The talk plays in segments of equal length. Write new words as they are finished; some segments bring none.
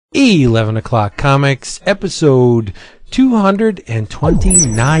11 O'Clock Comics, episode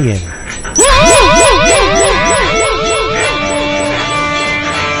 229. Wasn't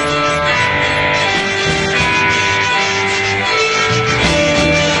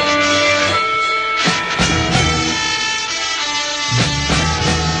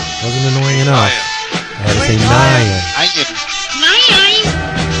annoying enough. I had to say nine.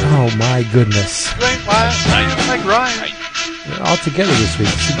 Oh my goodness. Like Ryan. We're all together this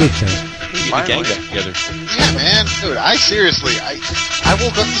week. It's a good thing. Get the gang back together. Yeah, man. Dude, I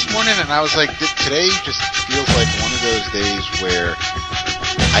woke up this morning and I was like, today just feels like one of those days where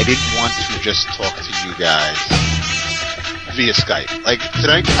I didn't want to just talk to you guys via Skype. Like,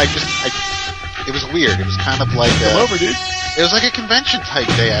 today, it was weird. It was kind of like Come over, dude. It was like a convention type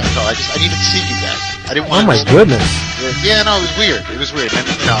day. I needed to see you guys. I didn't want Oh my goodness. Yeah, no, it was weird. It was weird. And,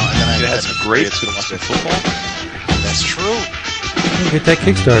 and then It had some great football. That's true. Get that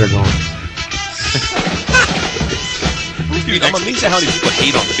Kickstarter going. Dude, I'm amazed at how many people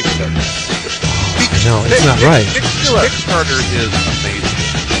hate on Kickstarter. No, it's not right. Kickstarter is amazing.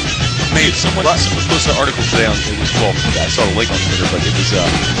 Someone posted an article today on it was I saw a link on Twitter, but it was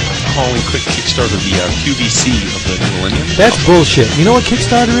calling Kickstarter the QVC of the new millennium. That's bullshit. You know what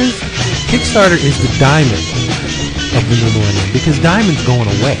Kickstarter is? Kickstarter is the diamond of the new millennium because diamond's going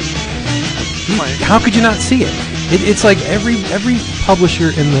away. How could you not see it? It's like every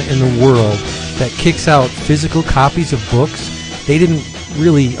publisher in the world that kicks out physical copies of books, they didn't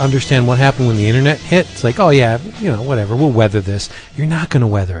really understand what happened when the internet hit. It's like, oh yeah, whatever, we'll weather this. You're not going to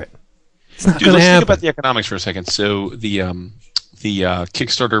weather it. It's not going to happen. Let's think about the economics for a second. So the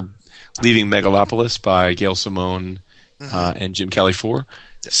Kickstarter Leaving Megalopolis by Gail Simone and Jim Califor.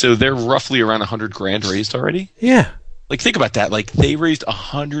 So they're roughly around $100,000 raised already. Yeah. Like think about that. Like they raised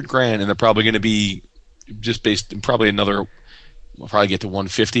 $100,000 and they're probably going to be just based in probably another. We'll probably get to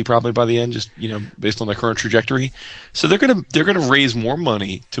 150 probably by the end, just based on the current trajectory. So they're gonna raise more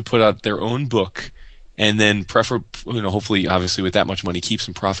money to put out their own book, and then hopefully, obviously, with that much money, keep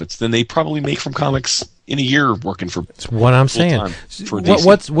some profits. Then they probably make from comics in a year working for. That's what I'm saying.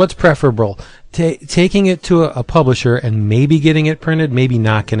 What's preferable? Taking it to a publisher and maybe getting it printed, maybe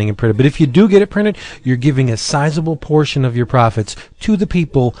not getting it printed. But if you do get it printed, you're giving a sizable portion of your profits to the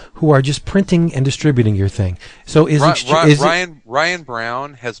people who are just printing and distributing your thing. So Ryan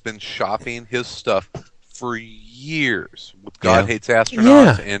Brown has been shopping his stuff for years with God Hates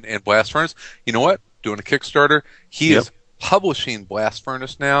Astronauts and Blast Furnace. You know what? Doing a Kickstarter. He is publishing Blast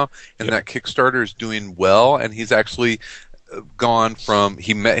Furnace now, and that Kickstarter is doing well, and he's actually gone from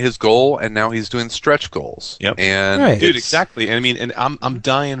he met his goal and now he's doing stretch goals. Yep. And dude, exactly. And I mean, and I'm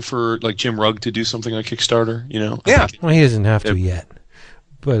dying for like Jim Rugg to do something on Kickstarter. Yeah. Well, he doesn't have to yet.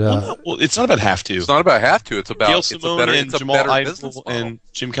 But it's not about have to. It's not about have to. It's about Gail Simone and Jamal Idle and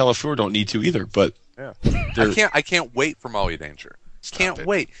Jim Califor don't need to either. But I can't wait for Molly Danger. Can't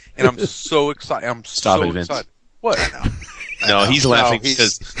wait, and I'm so excited. I'm so excited. What? No, he's laughing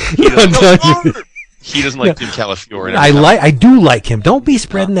because he doesn't like Jim Califor. I do like him. Don't be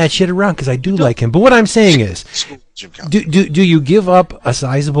spreading that shit around because I do like him. But what I'm saying is, do you give up a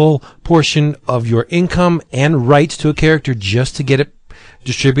sizable portion of your income and rights to a character just to get it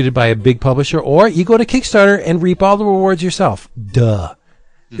distributed by a big publisher, or you go to Kickstarter and reap all the rewards yourself? Duh.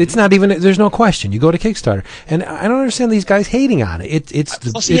 It's not even. There's no question. You go to Kickstarter, and I don't understand these guys hating on it. It's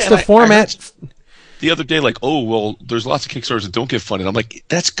the format. The other day, there's lots of Kickstarters that don't get funded. I'm like,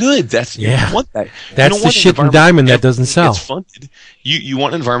 that's good. You want that. That's the shit from Diamond that doesn't sell. Gets funded. You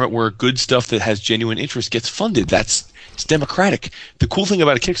want an environment where good stuff that has genuine interest gets funded. It's democratic. The cool thing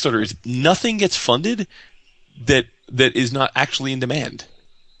about a Kickstarter is nothing gets funded that is not actually in demand.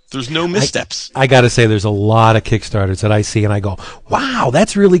 There's no missteps. I got to say, there's a lot of Kickstarters that I see, and I go, wow,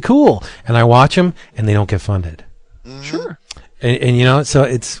 that's really cool. And I watch them, and they don't get funded. Sure. And so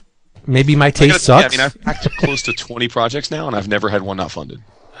it's maybe my taste sucks. I've packed close to 20 projects now, and I've never had one not funded.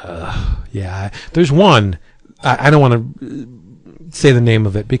 There's one. I don't want to say the name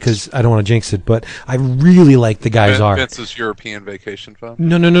of it because I don't want to jinx it, but I really like the guy's art. Vince's European Vacation Fund?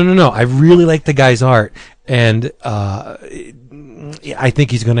 No. I really like the guy's art, and I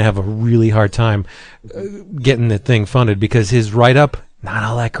think he's going to have a really hard time getting the thing funded because his write-up, not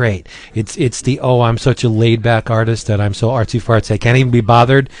all that great. It's the, I'm such a laid-back artist that I'm so artsy-fartsy. I can't even be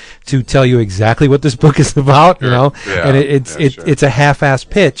bothered to tell you exactly what this book is about, Yeah, and it's a half-assed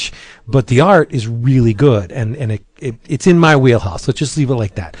pitch, but the art is really good, and it's in my wheelhouse. Let's just leave it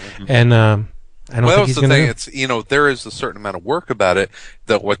like that. And I don't think he's going to. It's there is a certain amount of work about it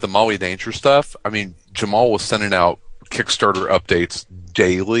that with the Molly Danger stuff. I mean, Jamal was sending out Kickstarter updates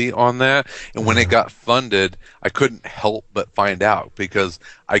daily on that. And when it got funded, I couldn't help but find out because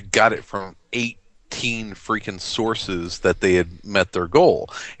I got it from 18 freaking sources that they had met their goal.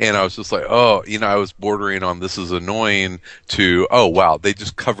 And I was just like, oh, I was bordering on this is annoying to, oh, wow, they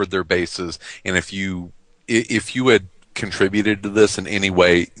just covered their bases. And if you had contributed to this in any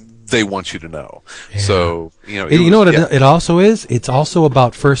way, they want you to know. Yeah. So, it also is? It's also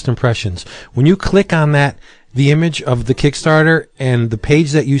about first impressions. When you click on that, the image of the Kickstarter and the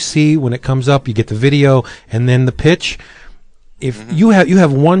page that you see when it comes up, you get the video and then the pitch. If you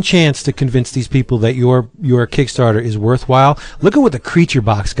have one chance to convince these people that your Kickstarter is worthwhile, look at what the Creature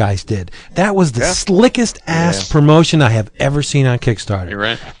Box guys did. That was the slickest ass promotion I have ever seen on Kickstarter. You're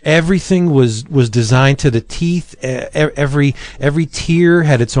right. Everything was designed to the teeth. Every tier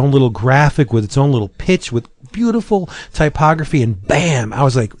had its own little graphic with its own little pitch with beautiful typography, and bam, I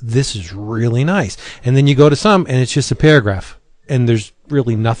was like, this is really nice. And then you go to some and it's just a paragraph and there's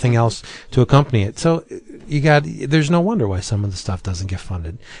really nothing else to accompany it. So there's no wonder why some of the stuff doesn't get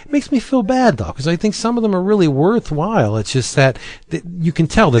funded. It makes me feel bad though, because I think some of them are really worthwhile. It's just that you can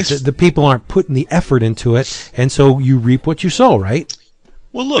tell that the people aren't putting the effort into it, and so you reap what you sow, right?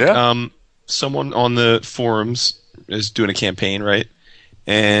 Well, look, someone on the forums is doing a campaign, right?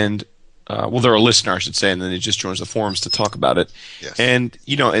 And they're a listener, I should say, and then they just joins the forums to talk about it. Yes. And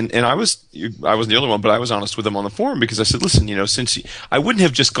and I wasn't the only one, but I was honest with him on the forum because I said, listen, since I wouldn't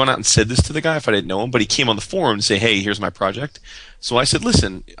have just gone out and said this to the guy if I didn't know him, but he came on the forum and say, hey, here's my project. So I said,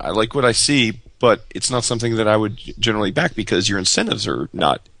 listen, I like what I see, but it's not something that I would generally back because your incentives are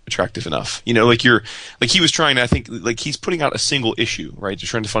not attractive enough. He was trying to, I think, like he's putting out a single issue, right? They're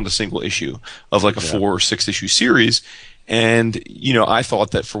trying to fund a single issue of like a 4 or 6 issue series. And, I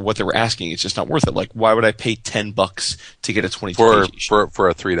thought that for what they were asking, it's just not worth it. Like, why would I pay $10 to get a 22-page issue? For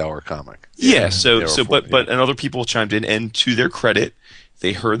a $3 comic. Yeah, but other people chimed in, and to their credit,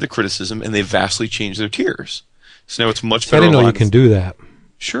 they heard the criticism, and they vastly changed their tiers. So now it's much better. I didn't know you can do that.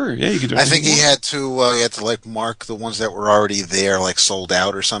 Sure, yeah, you can do it. I think he had to like mark the ones that were already there, like sold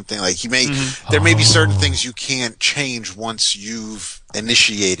out or something. Like there may be certain things you can't change once you've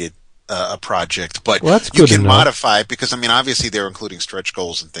initiated a project, but you can modify it because obviously they're including stretch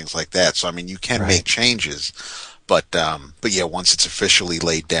goals and things like that. So you can make changes, but yeah, once it's officially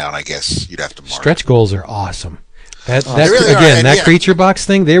laid down, I guess you'd have to mark. Stretch goals are awesome. That Creature Box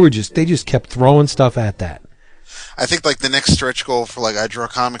thing, they just kept throwing stuff at that. I think like the next stretch goal for like I Draw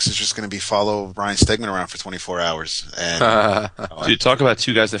Comics is just going to be follow Brian Stegman around for 24 hours. And dude, talk about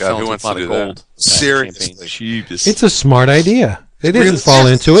two guys that fell into a pot of gold. Seriously, it's a smart idea. They didn't fall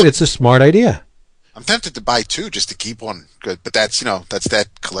into it. It's a smart idea. I'm tempted to buy 2 just to keep one good, but that's that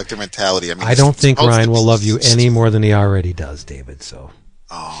collector mentality. I don't think Ryan will love you any more than he already does, David. So.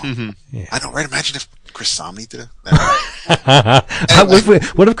 Yeah. I know, right? Imagine if Chris Somney did it. Anyway.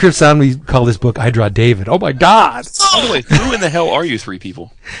 What if Chris Somney called this book "I Draw David"? Oh my God! By the way, who in the hell are you 3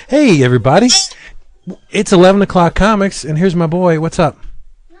 people? Hey, everybody! It's 11 o'clock comics, and here's my boy. What's up?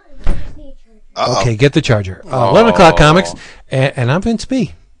 Okay, get the charger. 11 o'clock comics, and I'm Vince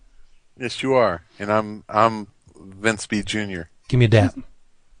B. Yes, you are, and I'm Vince B. Jr. Give me a dap.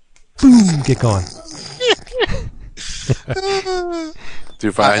 Boom! Get going.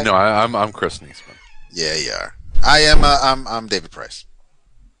 Dude, I know I'm Chris Niesman. Yeah, you are. I am. I'm David Price.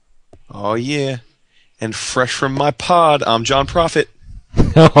 Oh yeah, and fresh from my pod, I'm John Prophet.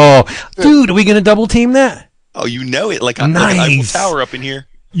 Oh, dude, are we gonna double team that? Oh, you know it, like I'm like an Eiffel Tower up in here.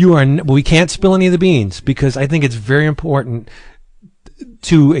 You are. We can't spill any of the beans because I think it's very important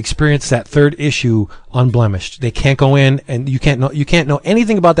to experience that 3rd issue unblemished. They can't go in, and you can't know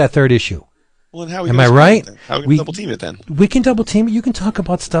anything about that 3rd issue. Well, then how am I right? How can we double team it then? We can double team it. You can talk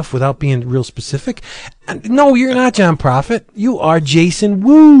about stuff without being real specific. No, you're not John Prophet. You are Jason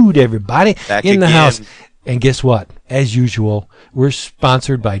Wood, everybody. Back in the again. house. And guess what? As usual, we're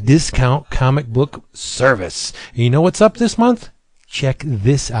sponsored by Discount Comic Book Service. And you know what's up this month? Check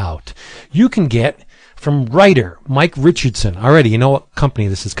this out. You can get from writer Mike Richardson. Already, you know what company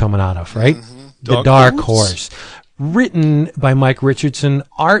this is coming out of, right? Mm-hmm. The Dark Horse. Written by Mike Richardson,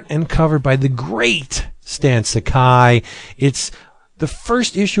 art and cover by the great Stan Sakai. It's the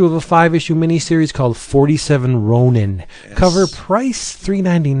first issue of a 5-issue miniseries called 47 Ronin. Yes. Cover price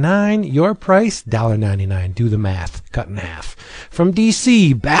 $3.99. Your price $1.99. Do the math. Cut in half. From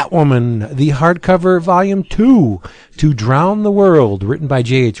DC, Batwoman, the hardcover volume 2, To Drown the World, written by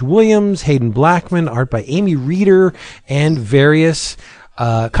J.H. Williams, Hayden Blackman, art by Amy Reeder, and various.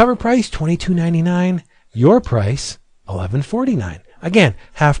 Cover price $22.99. Your price, $11.49. Again,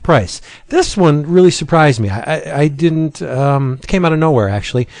 half price. This one really surprised me. I didn't, came out of nowhere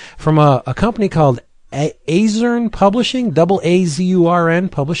actually, from a company called Azurn Publishing, AAZURN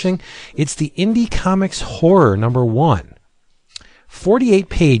Publishing. It's the Indie Comics Horror #1. 48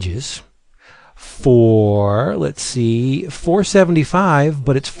 pages for, let's see, $4.75,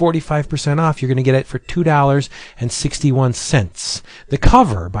 but it's 45% off. You're going to get it for $2.61. The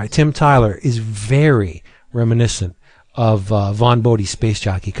cover by Tim Tyler is very reminiscent of Von Bodie's Space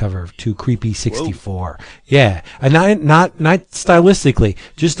Jockey cover to Creepy 64. Whoa. Yeah, and not stylistically,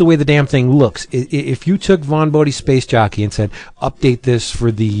 just the way the damn thing looks. If you took Von Bodie's Space Jockey and said, update this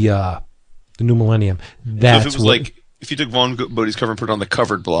for the new millennium, that's so if it was like, if you took Von Bodie's cover and put it on the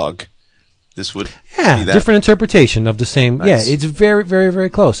Covered blog, this would be that. Different interpretation of the same. Nice. Yeah, it's very, very, very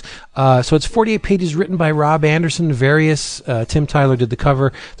close. So it's 48 pages written by Rob Anderson. Various Tim Tyler did the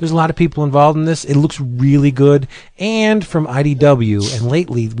cover. There's a lot of people involved in this. It looks really good. And from IDW, and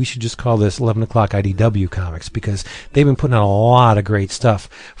lately we should just call this 11 o'clock IDW Comics because they've been putting out a lot of great stuff.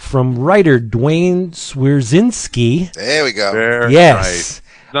 From writer Dwayne Swierczynski. There we go. Very yes.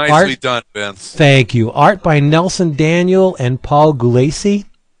 Nice. Nicely done, Vince. Thank you. Art by Nelson Daniel and Paul Gulacy.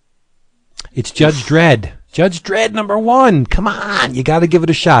 It's Judge Dredd. Judge Dredd #1. Come on, you got to give it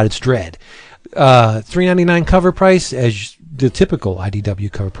a shot. It's Dredd. $3.99 cover price as the typical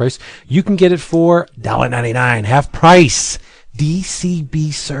IDW cover price. You can get it for $1.99, half price.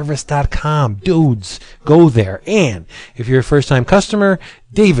 DCBService.com. Dudes, go there. And if you're a first-time customer,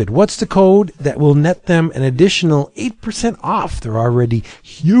 David, what's the code that will net them an additional 8% off their already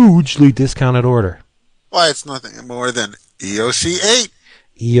hugely discounted order? Why, it's nothing more than EOC8.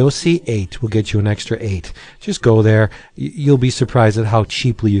 EOC8 will get you an extra 8. Just go there. You'll be surprised at how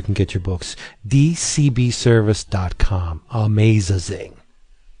cheaply you can get your books. DCBService.com. Amazing.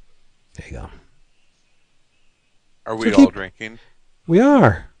 There you go. Are we all drinking? We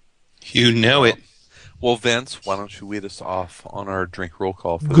are. You know it. Well, Vince, why don't you lead us off on our drink roll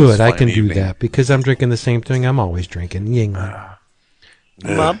call for Good, this I fine can evening. do that because I'm drinking the same thing I'm always drinking. Yingling.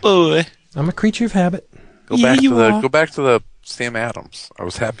 My boy. I'm a creature of habit. Go back to the Sam Adams. I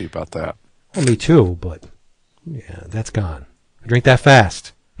was happy about that. Well, me too, but yeah, that's gone. I drink that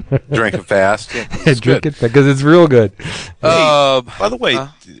fast. Drink it fast. Yeah, I drink it because it's real good. Hey, by the way,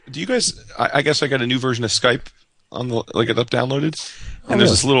 do you guys? I guess I got a new version of Skype on the it up downloaded, and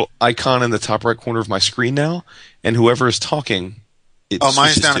there's this little icon in the top right corner of my screen now, and whoever is talking, it mine's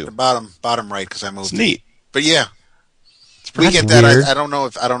switches down to. at the bottom right because I moved. It's neat. But yeah, we get that. I don't know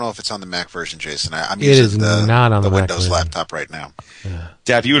if it's on the Mac version, Jason. I'm using not on the Mac Windows version. laptop right now. Yeah.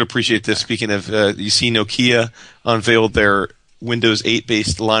 Dab, you would appreciate this. Speaking of, you see Nokia unveiled their Windows 8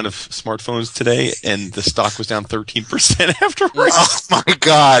 based line of smartphones today, and the stock was down 13% afterwards. Oh my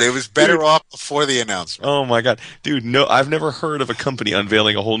God, it was better off before the announcement. Oh my God, dude! No, I've never heard of a company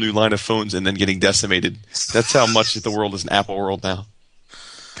unveiling a whole new line of phones and then getting decimated. That's how much the world is an Apple world now.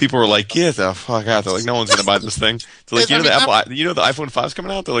 People are like, "Get the fuck out!" They're like, "No one's gonna buy this thing." They're like, the iPhone 5's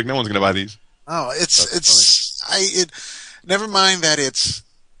coming out. They're like, "No one's gonna buy these." Oh, never mind that it's.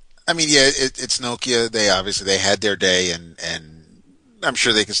 I mean, yeah, it's Nokia. They had their day, and I'm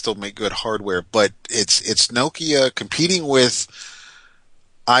sure they can still make good hardware. But it's Nokia competing with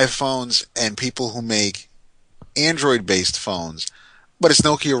iPhones and people who make Android-based phones. But it's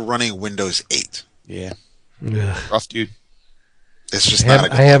Nokia running Windows 8. Yeah, Ugh. rough, dude. It's just not a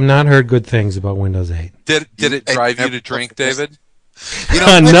good I have not heard good things about Windows 8. Did it drive you to drink, David?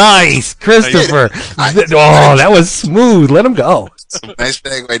 Nice, Christopher. That was smooth. Let him go. Nice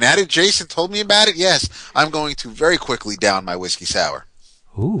segue. Now that Jason told me about it, yes, I'm going to very quickly down my whiskey sour.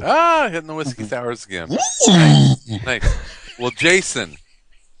 Ooh. Hitting the whiskey sours again. Nice. Well, Jason,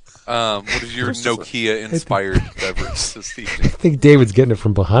 what is your Nokia-inspired beverage this evening? I think David's getting it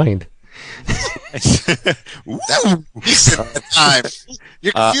from behind. That was decent at the time.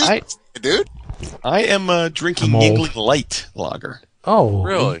 You're confused, dude. I am drinking I'm old. Yingling Light Lager. Oh,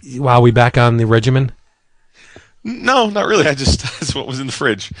 really? Wow, we back on the regimen? No, not really. That's what was in the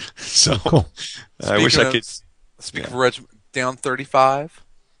fridge. So Cool. I wish I could. Speaking of regimen, down 35.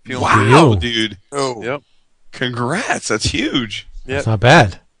 Wow, dude! Oh, Yep. Congrats, that's huge. That's not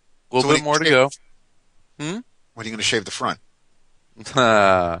bad. A little bit more to go. When are you going to shave the front?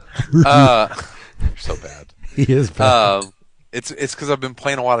 You're so bad. He is bad. It's because I've been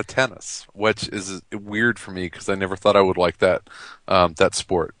playing a lot of tennis, which is weird for me because I never thought I would like that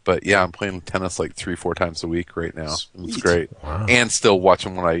sport. But yeah, I'm playing tennis like 3-4 times a week right now. It's great, and still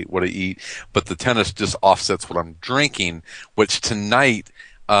watching what I eat. But the tennis just offsets what I'm drinking, which tonight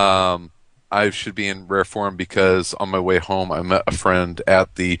I should be in rare form because on my way home I met a friend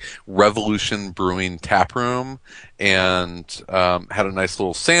at the Revolution Brewing Tap Room and had a nice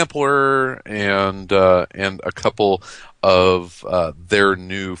little sampler and a couple of their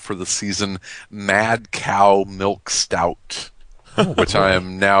new for the season Mad Cow Milk Stout, which I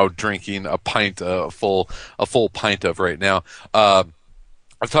am now drinking a full pint of right now. I've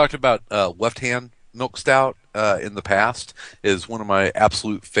talked about Left Hand Milk Stout in the past. Is one of my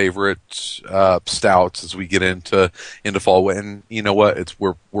absolute favorite stouts as we get into fall. And you know what?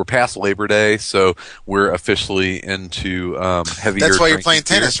 We're past Labor Day, so we're officially into heavier. That's why you're playing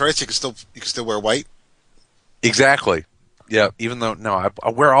beer. tennis, right? So you can still wear white. Exactly. Yeah. Even though I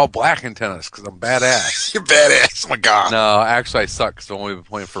wear all black in tennis because I'm badass. You're badass. Oh my god. No, actually I suck because I've only been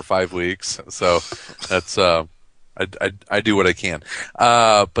playing for 5 weeks. So that's I do what I can.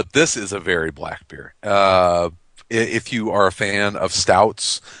 But this is a very black beer. If you are a fan of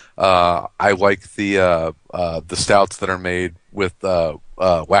stouts, I like the stouts that are made with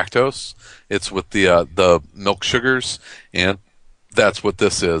lactose. It's with the milk sugars, and that's what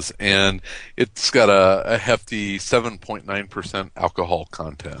this is. And it's got a hefty 7.9% alcohol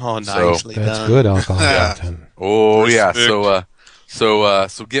content. Oh, nicely done. That's good alcohol content. Oh yeah.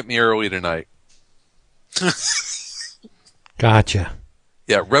 So get me early tonight. Gotcha.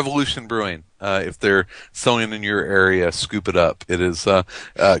 Yeah, Revolution Brewing. If they're selling in your area, scoop it up. It is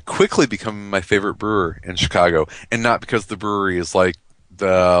quickly becoming my favorite brewer in Chicago, and not because the brewery is like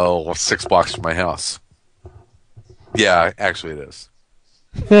 6 blocks from my house. Yeah, actually it is.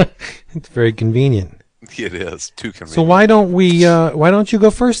 It's very convenient. It is too convenient. So why don't you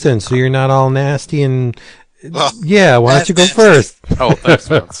go first then? So you're not all nasty and yeah. Why don't you go first? Oh, thanks,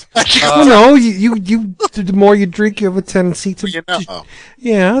 Vince. You the more you drink, you have a tendency to.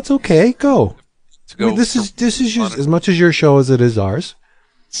 Yeah, it's okay. Go. This is just as much as your show as it is ours.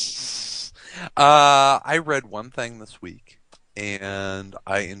 I read one thing this week, and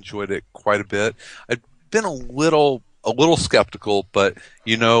I enjoyed it quite a bit. I've been a little skeptical, but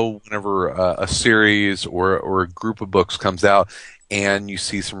whenever a series or a group of books comes out, and you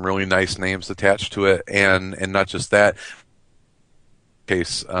see some really nice names attached to it, and not just that,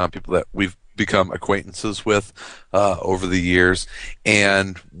 case people that we've become acquaintances with over the years,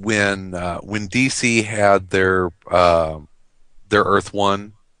 and when DC had their Earth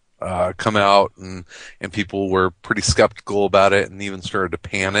One come out, and people were pretty skeptical about it, and even started to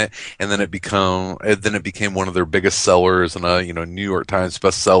pan it, and then it became one of their biggest sellers and a New York Times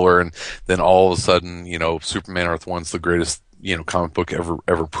bestseller, and then all of a sudden Superman Earth One's the greatest comic book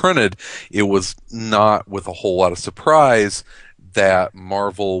ever printed. It was not with a whole lot of surprise that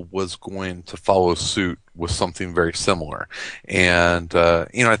Marvel was going to follow suit with something very similar. And,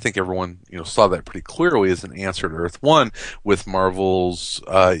 I think everyone, saw that pretty clearly as an answer to Earth One with Marvel's,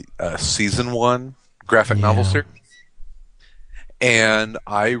 season 1 graphic novel series. And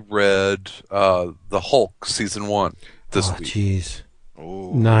I read, The Hulk season 1 this week. Jeez.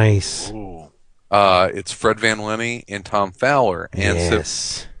 Nice. Ooh. It's Fred Van Lente and Tom Fowler. And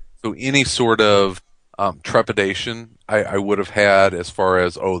yes. So any sort of, trepidation I would have had as far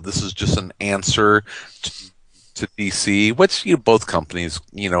as, this is just an answer to DC, which both companies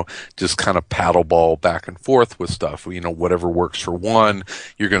just kind of paddle ball back and forth with stuff. Whatever works for one,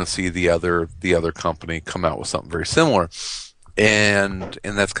 you're going to see the other company come out with something very similar. And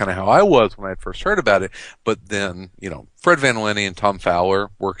that's kind of how I was when I first heard about it. But then Fred Van Lente and Tom Fowler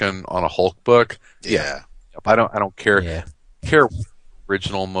working on a Hulk book. Yeah. I don't care care what the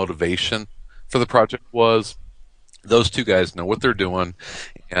original motivation for the project was. Those two guys know what they're doing,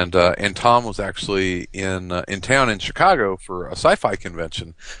 and Tom was actually in town in Chicago for a sci-fi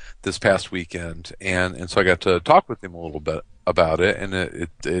convention this past weekend, and so I got to talk with him a little bit about it, and it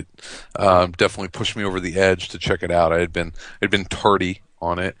definitely pushed me over the edge to check it out. I'd been tardy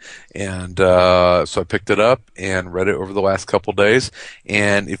on it, and so I picked it up and read it over the last couple days.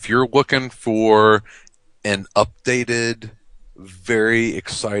 And if you're looking for an updated, very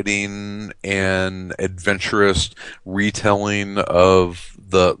exciting and adventurous retelling of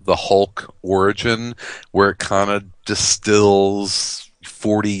the Hulk origin, where it kind of distills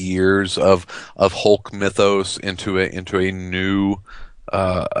 40 years of Hulk mythos into a new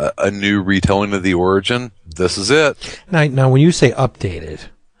retelling of the origin, this is it. Now when you say updated,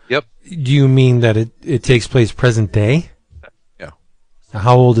 yep, do you mean that it takes place present day? Yeah. Now,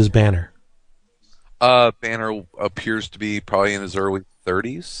 how old is Banner? Banner appears to be probably in his early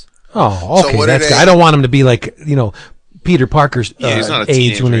 30s. Oh, okay. So that's good. I don't want him to be like, Peter Parker's he's not a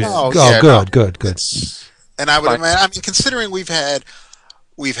age when he's. Good. And I would imagine, considering we've had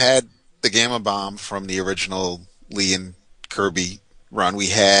the Gamma Bomb from the original Lee and Kirby run, we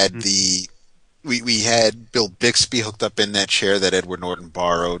had the we had Bill Bixby hooked up in that chair that Edward Norton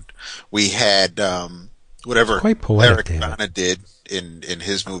borrowed. We had whatever Quite poetic, Eric Bana did in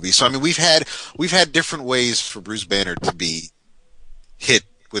his movie. So I mean, we've had different ways for Bruce Banner to be hit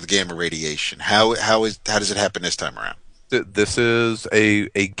with gamma radiation. How does it happen this time around? This is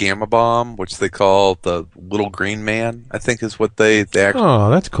a gamma bomb, which they call the Little Green Man, I think is what they actually. Oh,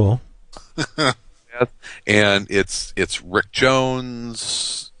 that's cool. And it's Rick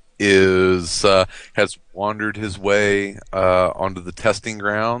Jones has wandered his way onto the testing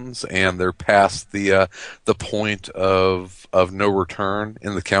grounds, and they're past the point of no return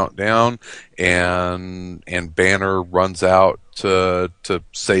in the countdown, and Banner runs out to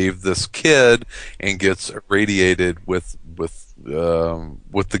save this kid and gets irradiated with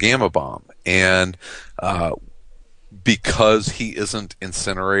the gamma bomb, and because he isn't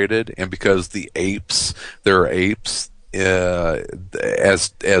incinerated, and because there are apes, as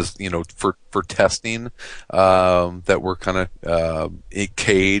you know, for testing, that were kind of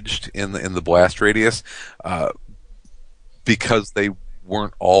caged in the blast radius, because they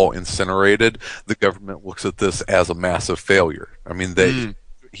weren't all incinerated, the government looks at this as a massive failure. I mean,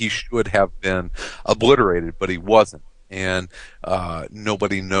 he should have been obliterated, but he wasn't, and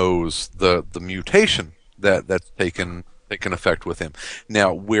nobody knows the mutation that's taken effect with him.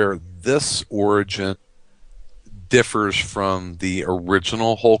 Now, where this origin differs from the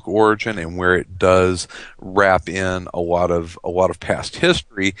original Hulk origin, and where it does wrap in a lot of past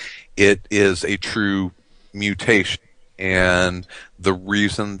history, it is a true mutation. And the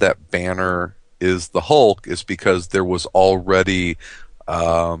reason that Banner is the Hulk is because there was already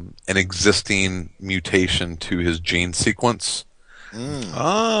an existing mutation to his gene sequence.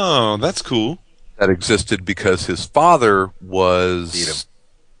 Oh, that's cool. That existed because his father was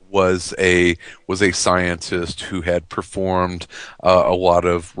a scientist who had performed a lot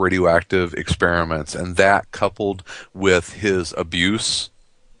of radioactive experiments, and that, coupled with his abuse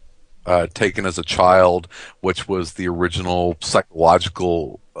taken as a child, which was the original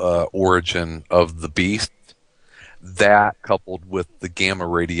psychological origin of the beast, that coupled with the gamma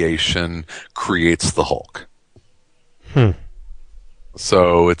radiation creates the Hulk.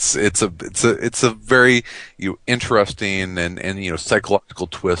 So it's a very interesting and psychological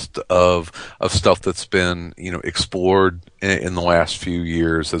twist of stuff that's been explored in the last few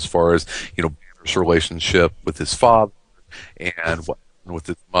years, as far as Banner's relationship with his father and what with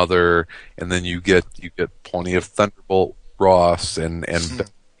his mother, and then you get plenty of Thunderbolt Ross and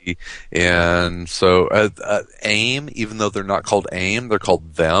Becky, and so AIM, even though they're not called AIM, they're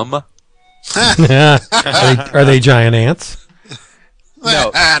called them. Are they giant ants?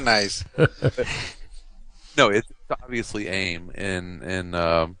 No. Nice. No, it's obviously AIM, and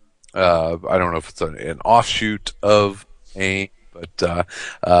I don't know if it's an offshoot of AIM, but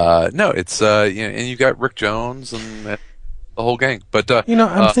no, it's and you got Rick Jones and the whole gang. But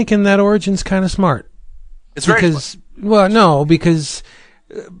I'm thinking that origin's kind of smart. It's very smart. Well, no, because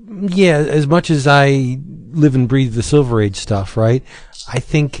as much as I live and breathe the Silver Age stuff, right? I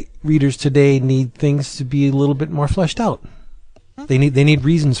think readers today need things to be a little bit more fleshed out. They need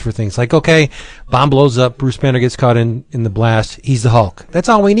reasons for things. Like, okay, bomb blows up, Bruce Banner gets caught in the blast, he's the Hulk. That's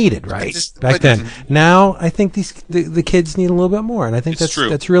all we needed, right? Back then. Now, I think the kids need a little bit more, and I think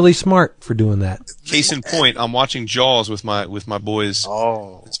that's really smart for doing that. Case in point, I'm watching Jaws with my boys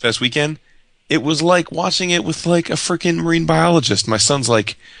this past weekend. It was like watching it with like a freaking marine biologist. My son's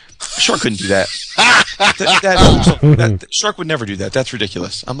like, shark couldn't do that. That shark would never do that. That's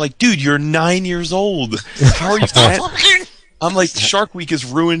ridiculous. I'm like, dude, you're 9 years old. How are you? I'm like, Shark Week has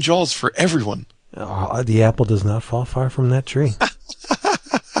ruined Jaws for everyone. Oh, the apple does not fall far from that tree.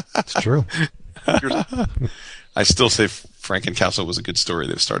 It's true. I still say Frankencastle was a good story.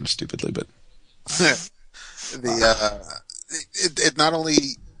 They've started stupidly, but it not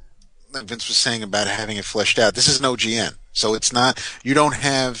only Vince was saying about having it fleshed out. This is an OGN, so it's not. You don't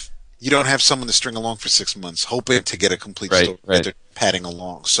have someone to string along for 6 months hoping to get a complete story. Right. They're padding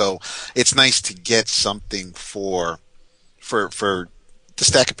along, so it's nice to get something for the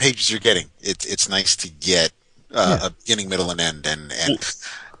stack of pages you're getting. It's nice to get a beginning, middle, and end. And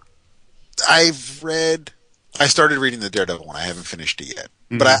I started reading the Daredevil one. I haven't finished it yet,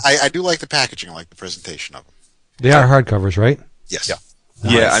 but I do like the packaging. I like the presentation of them. They are hardcovers, right? Yes. Yeah.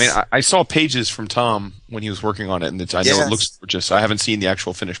 Nice. Yeah, I mean, I saw pages from Tom when he was working on it, and I know it looks gorgeous. I haven't seen the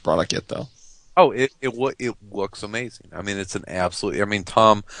actual finished product yet, though. Oh, it looks amazing. I mean, it's an absolute. I mean,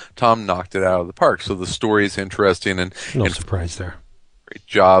 Tom knocked it out of the park. So the story is interesting, and no surprise there. Great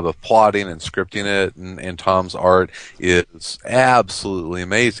job of plotting and scripting it, and Tom's art is absolutely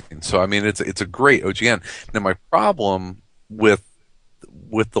amazing. So I mean, it's a great OGN. Now my problem with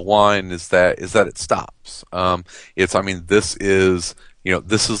with the line is that it stops.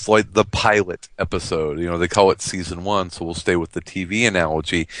 This is like the pilot episode. They call it season 1, so we'll stay with the TV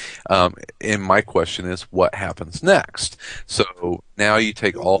analogy. And my question is, what happens next? So now you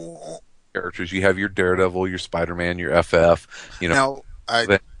take all characters. You have your Daredevil, your Spider-Man, your FF.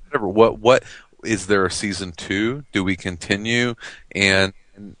 Whatever. What is there a season 2? Do we continue? And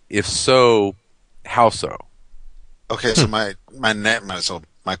if so, how so? Okay, so my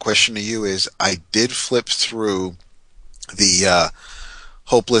question to you is, I did flip through the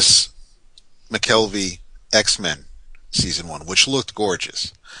Hopeless McKelvey X-Men season 1, which looked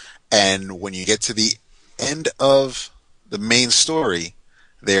gorgeous. And when you get to the end of the main story,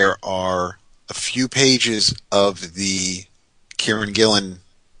 there are a few pages of the Kieran Gillen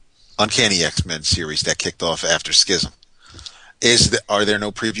Uncanny X-Men series that kicked off after Schism. Are there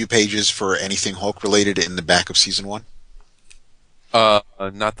no preview pages for anything Hulk related in the back of season 1?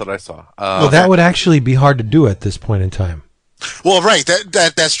 Not that I saw. Well, that would actually be hard to do at this point in time. Well, right.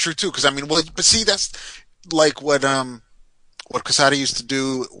 That's true too. Because but see, that's like what Quesada used to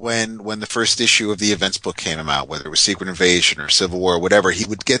do when the first issue of the events book came out, whether it was Secret Invasion or Civil War or whatever.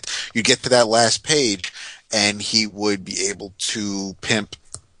 You'd get to that last page, and he would be able to pimp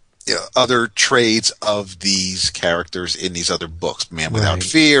other trades of these characters in these other books, Man Without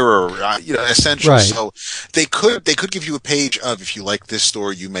Fear, or Essentials. Right. So they could give you a page of, if you like this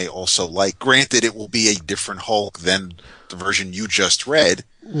story, you may also like. Granted, it will be a different Hulk than the version you just read.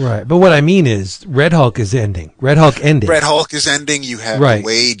 Right, but what I mean is, Red Hulk is ending. Red Hulk ended. Red Hulk is ending. You have the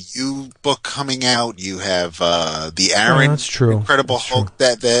Wade U book coming out. You have the Aaron Incredible Hulk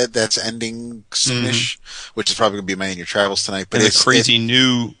that's ending soonish, which is probably going to be made in your travels tonight. But it's crazy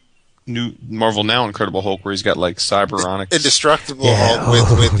new Marvel Now Incredible Hulk, where he's got like Cyberonics, Indestructible Hulk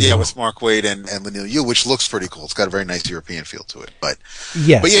with Mark Waid and Neal Yu, which looks pretty cool. It's got a very nice European feel to it. But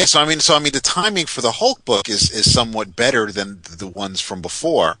the timing for the Hulk book is somewhat better than the ones from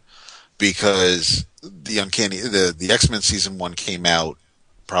before, because the X-Men season 1 came out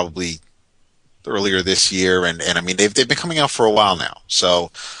probably earlier this year, and they've been coming out for a while now. So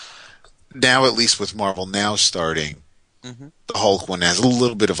now, at least with Marvel Now starting, the Hulk one has a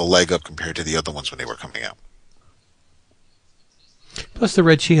little bit of a leg up compared to the other ones when they were coming out. Plus, the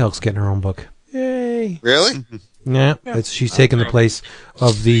Red She-Hulk's getting her own book. Yay! Really? Yeah, she's taking the place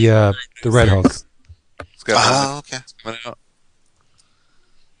of the Red Hulk. Okay.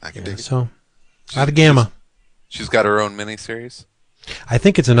 I can dig it. So, out of Gamma. She's got her own miniseries. I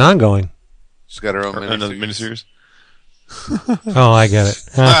think it's an ongoing. She's got her own miniseries. Oh, I get it.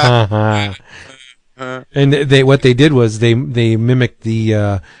 And what they did was they mimicked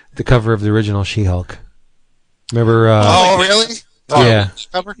the cover of the original She-Hulk. Remember? Really? Yeah.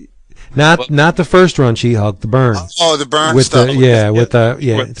 Cover? Not the first run She-Hulk, the Byrne. Oh, the Byrne with stuff.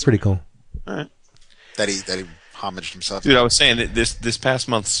 It's pretty cool. All right. That he homaged himself. Dude, I was saying that this past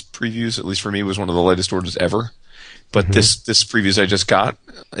month's previews, at least for me, was one of the lightest orders ever. But this previews I just got,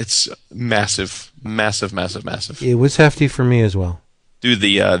 it's massive. It was hefty for me as well. Dude,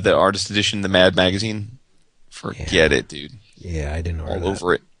 the artist edition, the Mad magazine, forget it, dude. Yeah, I didn't order all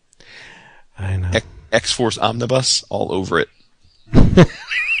over it. I know. X-Force Omnibus, all over it.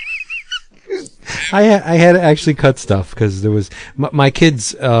 I had to actually cut stuff because there was my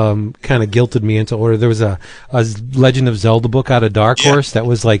kids kind of guilted me into order. There was a Legend of Zelda book out of Dark Horse that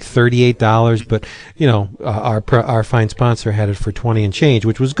was like $38, but our fine sponsor had it for $20 and change,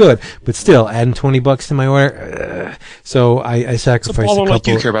 which was good. But still, adding $20 to my order, so I sacrificed a couple. Like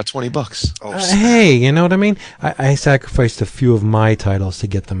you care about $20? Hey, you know what I mean? I sacrificed a few of my titles to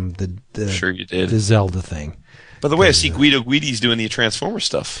get them the sure you did. The Zelda thing. By the way, I see Guido Guidi's doing the Transformer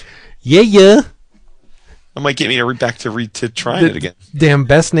stuff. Yeah. That might get me to trying it again. Damn,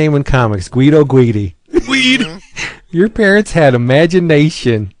 best name in comics, Guido Guidi. Guido. Your parents had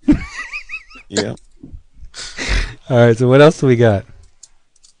imagination. Yeah. All right, so what else do we got?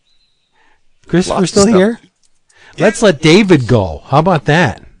 Christopher still here? Yeah. Let's let David go. How about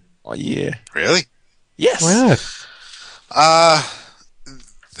that? Oh, yeah. Really? Yes. Why not? I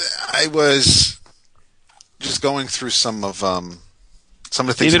was just going through some of the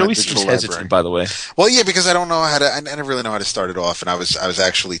things. David always seems hesitant, by the way. Well, yeah, because I don't know how to. I never really know how to start it off, and I was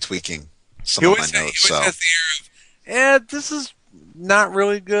actually tweaking some of my notes. He always has the air of, this is not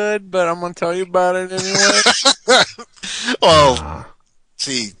really good, but I'm going to tell you about it anyway. Well,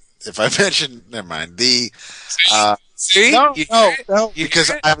 see, if I mention, never mind. See? No,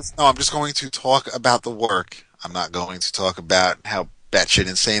 because I'm just going to talk about the work. I'm not going to talk about how batshit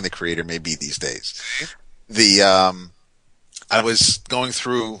insane the creator may be these days. I was going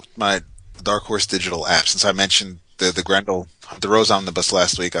through my Dark Horse digital app since I mentioned the Grendel the Rose Omnibus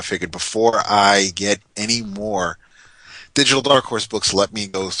last week, I figured before I get any more digital Dark Horse books, let me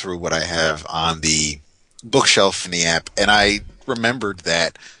go through what I have on the bookshelf in the app. And I remembered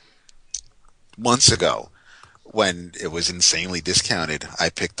that months ago, when it was insanely discounted, I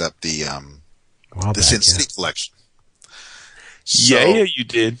picked up the Sin City collection. So, yeah, you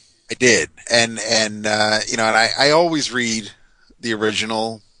did. I did, and I always read the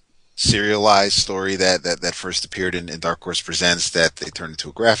original serialized story that first appeared in Dark Horse Presents, that they turned into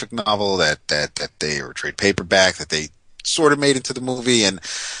a graphic novel, that they were trade paperback, that they sort of made into the movie, and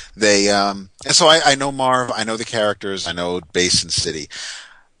they and so I know Marv, I know the characters, I know Base and City,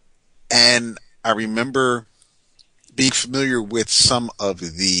 and I remember being familiar with some of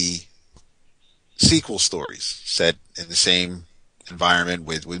the sequel stories set in the same environment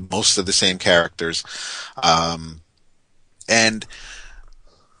with most of the same characters, and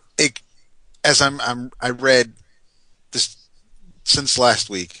I read this since last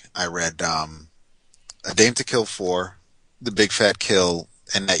week. I read A Dame to Kill 4, The Big Fat Kill,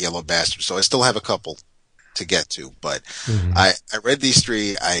 and That Yellow Bastard. So I still have a couple to get to, but I read these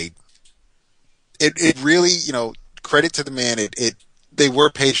three. It really, credit to the man. They were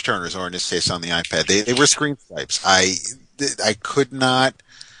page turners, or in this case on the iPad, they were screen swipes. I could not.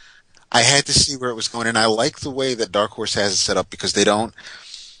 I had to see where it was going, and I like the way that Dark Horse has it set up, because they don't.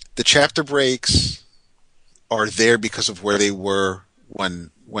 The chapter breaks are there because of where they were when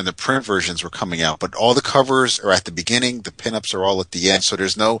the print versions were coming out, but all the covers are at the beginning, the pinups are all at the end, so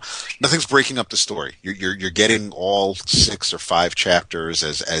there's nothing's breaking up the story. You're getting all 6 or 5 chapters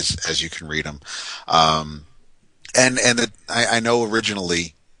as you can read them, I know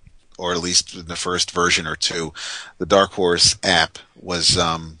originally, or at least in the first version or two, the Dark Horse app was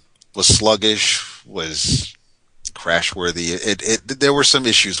sluggish, was crash-worthy. There were some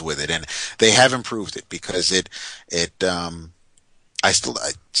issues with it, and they have improved it, because I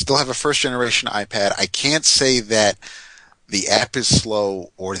still have a first-generation iPad. I can't say that the app is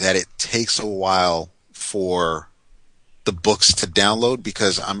slow or that it takes a while for the books to download,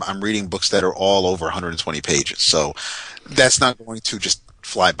 because I'm reading books that are all over 120 pages, so that's not going to just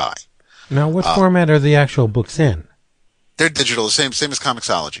fly by. Now, what format are the actual books in? They're digital, same as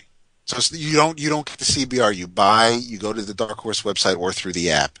Comixology. So you don't get the CBR. You go to the Dark Horse website or through the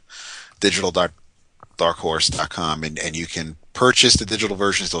app, digital.darkhorse.com, and you can purchase the digital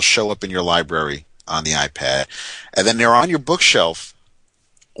versions. They'll show up in your library on the iPad, and then they're on your bookshelf,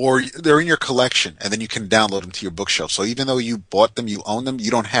 or they're in your collection, and then you can download them to your bookshelf. So even though you bought them, you own them,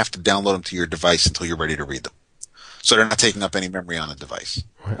 you don't have to download them to your device until you're ready to read them. So they're not taking up any memory on the device.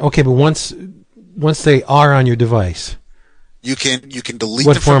 Okay, but once they are on your device, you can delete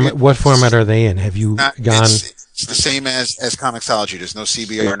them. What format are they in? Have you gone? It's the same as Comixology. There's no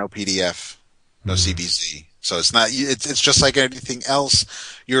CBR, no PDF, no CBZ. So it's not. It's just like anything else.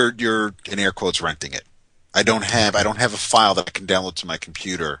 You're in air quotes renting it. I don't have a file that I can download to my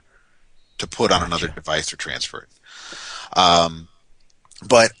computer to put on another device or transfer it.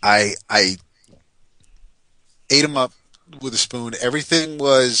 But I ate them up with a spoon. Everything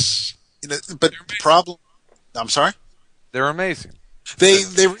was, but the problem. I'm sorry. They're amazing. They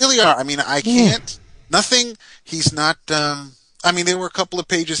really are. I mean, I can't. Nothing. He's not. I mean, there were a couple of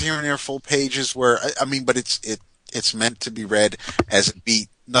pages here and there, full pages where but it's meant to be read as a beat.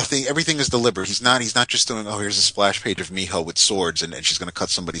 Nothing. Everything is deliberate. He's not just doing. Oh, here's a splash page of Miho with swords, and she's going to cut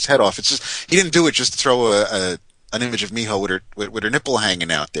somebody's head off. It's just he didn't do it just to throw an image of Miho with her nipple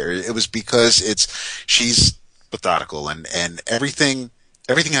hanging out there. It was because she's methodical, and everything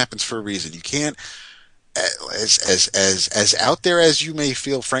happens for a reason. You can't. As out there as you may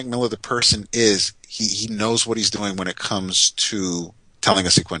feel Frank Miller the person is, he knows what he's doing when it comes to telling a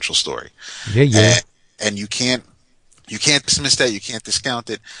sequential story. Yeah. And you can't dismiss that. You can't discount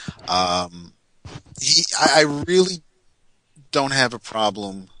it. I really don't have a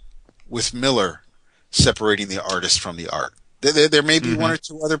problem with Miller separating the artist from the art. There may be one or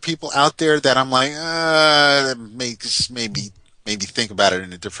two other people out there that I'm like, that makes maybe think about it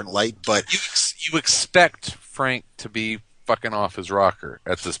in a different light, but you expect Frank to be fucking off his rocker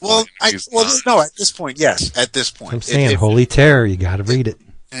at this point. No, at this point, yes, at this point. I'm saying, Holy Terror, you got to read it.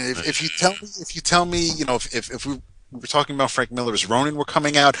 If you tell me, if we were talking about Frank Miller's Ronin were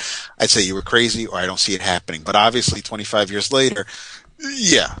coming out, I'd say you were crazy, or I don't see it happening. But obviously, 25 years later,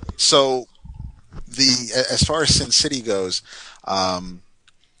 yeah. So as far as Sin City goes,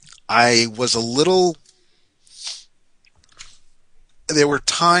 I was a little. There were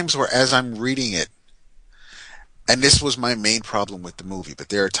times where, as I'm reading it, and this was my main problem with the movie, but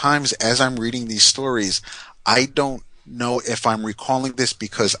there are times as I'm reading these stories, I don't know if I'm recalling this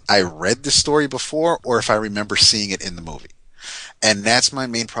because I read the story before or if I remember seeing it in the movie. And that's my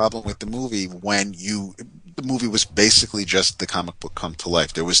main problem with the movie. The movie was basically just the comic book come to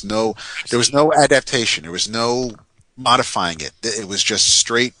life. There was no adaptation. There was no modifying it. It was just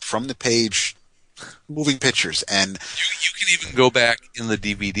straight from the page, moving pictures. And you can even go back in the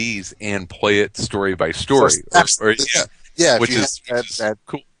DVDs and play it story by story. Which is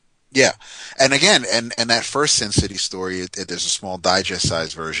cool. Yeah, and again, and that first Sin City story, there's a small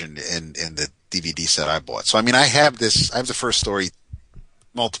digest-sized version in the DVD set I bought. So I mean, I have the first story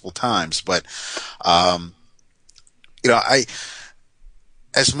multiple times, but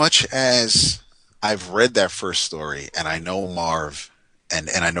as much as I've read that first story and I know Marv and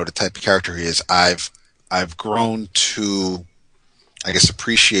I know the type of character he is, I've grown to, I guess,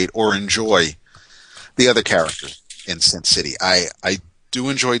 appreciate or enjoy the other characters in Sin City. I do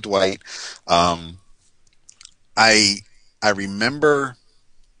enjoy Dwight. I remember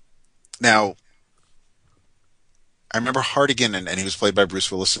now. I remember Hartigan, and he was played by Bruce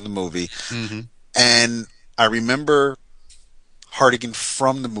Willis in the movie. Mm-hmm. And I remember Hartigan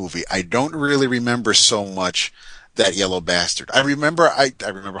from the movie. I don't really remember so much that yellow bastard. I remember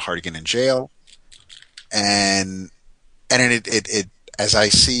Hartigan in jail, and it as I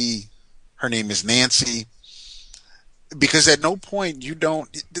see her name is Nancy. Because at no point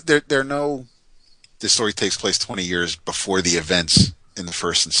the story takes place 20 years before the events in the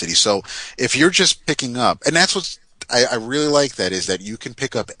first Sin City. So if you're just picking up, and that's what I really like, that is that you can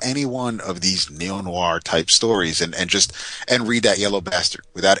pick up any one of these neo-noir type stories and read that yellow bastard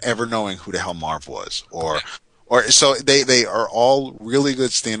without ever knowing who the hell Marv was, or so they are all really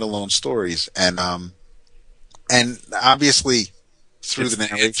good standalone stories, and obviously. Through the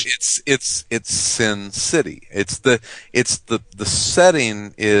narration. It's Sin City. It's the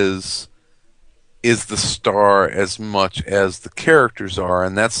setting is the star as much as the characters are,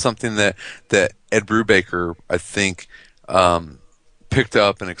 and that's something that Ed Brubaker, I think, picked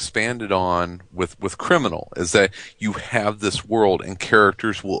up and expanded on with Criminal, is that you have this world and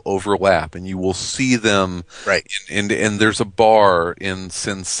characters will overlap and you will see them. Right. And there's a bar in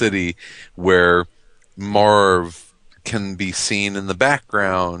Sin City where Marv can be seen in the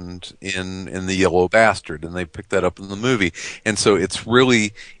background in the Yellow Bastard, and they picked that up in the movie. And so it's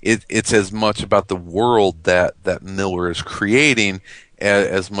really it's as much about the world that Miller is creating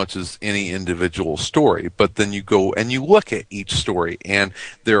as much as any individual story. But then you go and you look at each story, and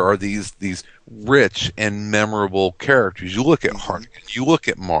there are these rich and memorable characters. You look at Hartigan, you look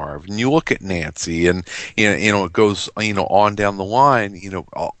at Marv, and you look at Nancy, and it goes on down the line.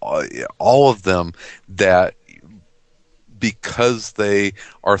 All of them that, because they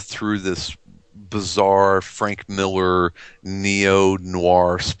are through this bizarre Frank Miller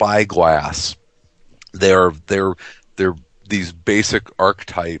neo-noir spyglass, they're these basic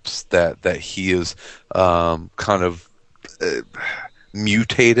archetypes that he is kind of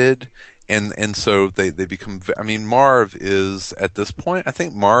mutated, and so they become. I mean, Marv is, at this point, I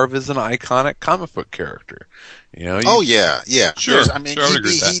think Marv is an iconic comic book character. Yeah. Sure. I mean, sure,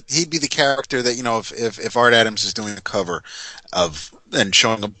 he'd be the character that, if Art Adams is doing a cover of and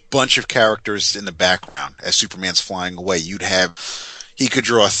showing a bunch of characters in the background as Superman's flying away, he could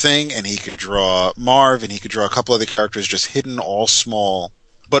draw a Thing, and he could draw Marv, and he could draw a couple other characters just hidden, all small.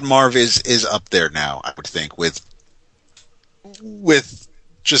 But Marv is up there now, I would think, with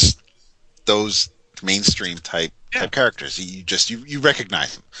just those mainstream type characters. You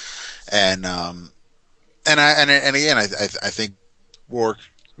recognize them, and again, I think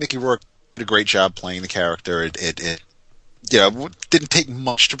Mickey Rourke did a great job playing the character. It didn't take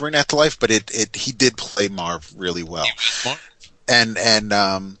much to bring that to life, but he did play Marv really well. And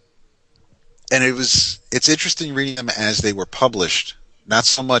it's interesting reading them as they were published, not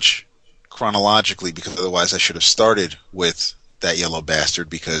so much chronologically, because otherwise I should have started with that Yellow Bastard,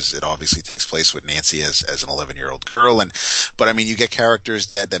 because it obviously takes place with Nancy as an 11-year-old girl, but I mean, you get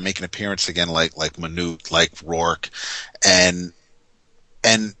characters that make an appearance again, like Manute, like Rourke, and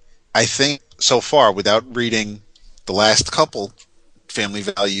I think so far, without reading the last couple, Family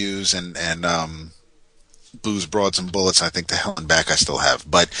Values and Booze, Broads, and Bullets, I think the Hell and Back I still have,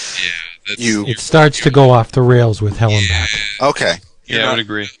 but it starts to go off the rails with Hell and Back. Okay, I would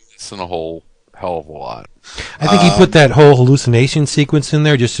agree. It's in a whole hell of a lot. I think he put that whole hallucination sequence in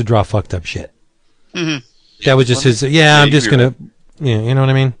there just to draw fucked up shit. Mm-hmm. That was just his. I'm just gonna. You know what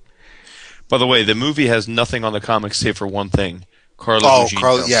I mean. By the way, the movie has nothing on the comics save for one thing. Carla.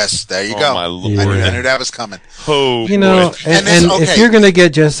 Yes, there you go. My Lord. I knew that was coming. Oh, and if you're gonna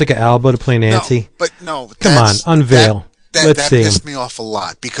get Jessica Alba to play Nancy, come on, unveil. That pissed me off a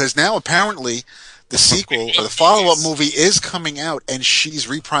lot, because now apparently the sequel or the follow-up movie is coming out, and she's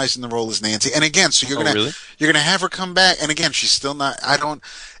reprising the role as Nancy. And again, so you're gonna have her come back, and again, she's still not.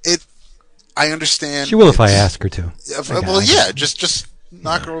 I understand. She will if I ask her to. Well, yeah, just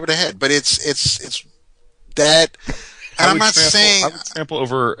knock her over the head. But it's that. And I'm not saying I would trample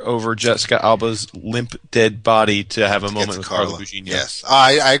over Jessica Alba's limp, dead body to have a moment with Carla Gugino. Yes,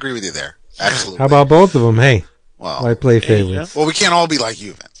 I agree with you there. Absolutely. How about both of them? Hey, well, why play favorites? Well, we can't all be like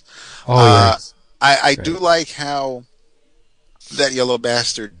you, Vince. Oh, yes. I do like how that yellow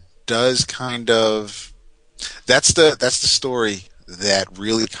bastard does kind of. That's the story that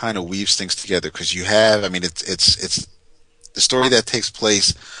really kind of weaves things together, because you have. I mean, it's the story that takes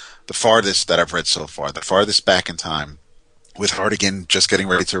place the farthest that I've read so far, the farthest back in time, with Hartigan just getting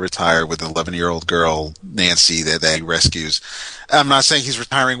ready to retire with an 11-year-old girl, Nancy, that he rescues. I'm not saying he's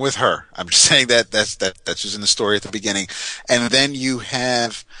retiring with her. I'm just saying that's just in the story at the beginning. And then you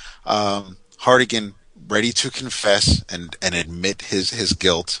have Hartigan ready to confess and admit his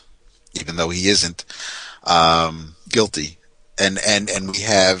guilt, even though he isn't guilty. And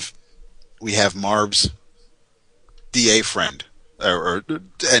we have Marv's DA friend,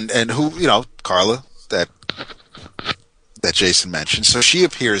 and who, you know, Carla, that Jason mentioned. So she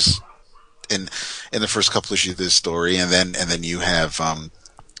appears in the first couple issues of this story, and then you have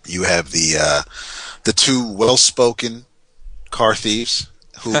the two well-spoken car thieves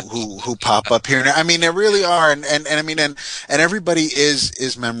who pop up here. I mean, there really are, and I mean, and everybody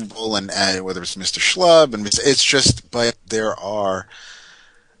is memorable, and whether it's Mr. Schlub, and it's just, but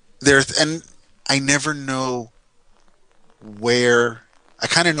and I never know where. I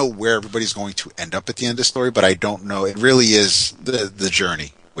kind of know where everybody's going to end up at the end of the story, but I don't know. It really is the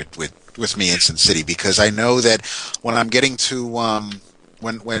journey with me in Sin City, because I know that when I'm getting to when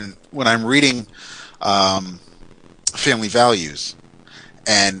I'm reading Family Values,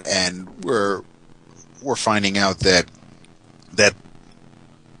 and we're finding out that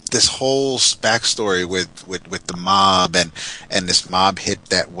this whole backstory with the mob and this mob hit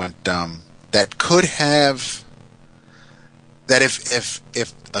that went that could have. That if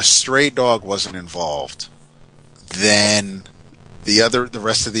a stray dog wasn't involved, then the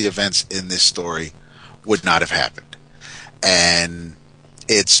rest of the events in this story would not have happened. And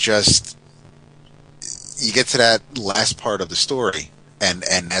it's just, you get to that last part of the story, and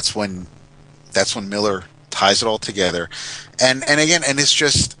that's when Miller ties it all together. And again, and it's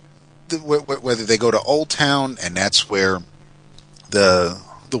just whether they go to Old Town, and that's where the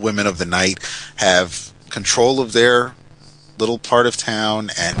women of the night have control of their little part of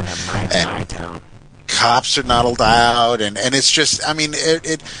town, and cops are not allowed, and it's just, I mean,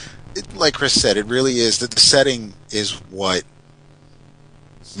 it like Chris said, it really is that the setting is what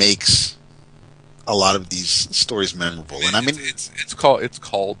makes a lot of these stories memorable. And I mean, it's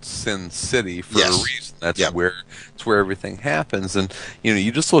called Sin City for a reason. That's where everything happens. And you know,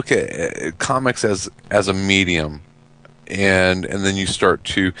 you just look at comics as a medium, and then you start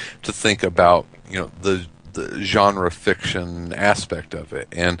to think about, you know, the genre fiction aspect of it.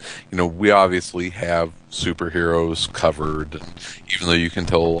 And you know, we obviously have superheroes covered, and even though you can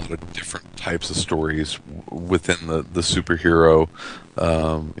tell a lot of different types of stories within the superhero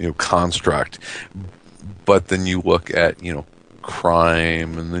construct, but then you look at, you know,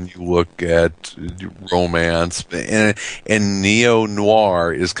 crime, and then you look at romance, and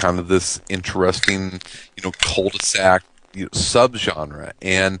neo-noir is kind of this interesting, you know, cul-de-sac, you know, subgenre,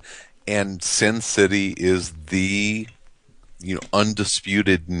 and Sin City is the, you know,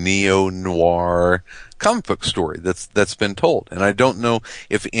 undisputed neo-noir comic book story that's been told. And I don't know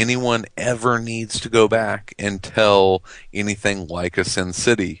if anyone ever needs to go back and tell anything like a Sin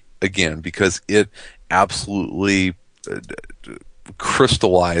City again, because it absolutely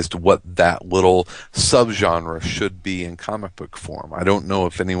crystallized what that little subgenre should be in comic book form. I don't know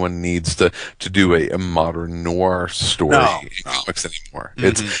if anyone needs to do a modern noir story in comics anymore. Mm-hmm.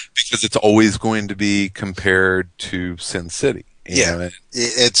 It's because it's always going to be compared to Sin City.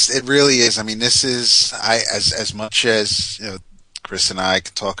 It really is. I mean, this is, as much as, you know, Chris and I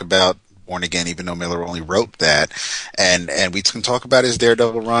can talk about Born Again, even though Miller only wrote that, and we can talk about his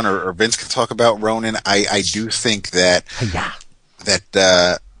Daredevil run, or Vince can talk about Ronin. I do think that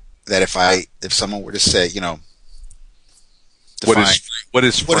if someone were to say, you know, what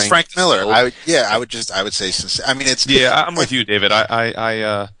is Frank Miller? I would say, I mean, it's, I'm with you, David.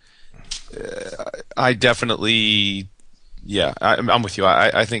 I definitely, I'm with you.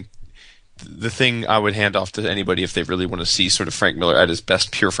 I think the thing I would hand off to anybody if they really want to see sort of Frank Miller at his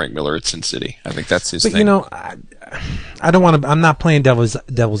best, pure Frank Miller, it's Sin City. I think that's his thing. But you know, I don't want to. I'm not playing devil's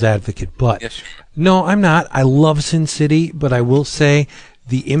advocate, but no, I'm not. I love Sin City, but I will say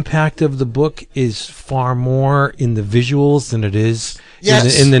the impact of the book is far more in the visuals than it is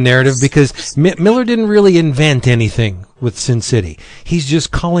in the narrative, because Miller didn't really invent anything with Sin City. He's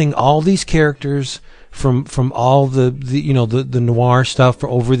just culling all these characters from all the noir stuff for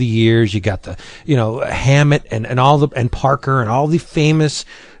over the years. You got the Hammett and Parker and all the famous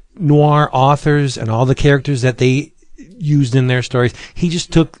noir authors and all the characters that they used in their stories. He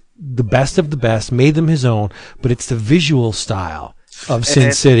just took the best of the best, made them his own, but it's the visual style of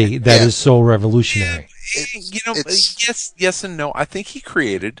Sin City that is so revolutionary. Yes and no. I think he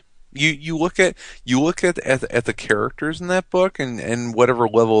created. You look at the characters in that book and whatever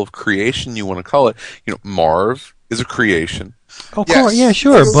level of creation you want to call it. Marv is a creation. Of course, yeah,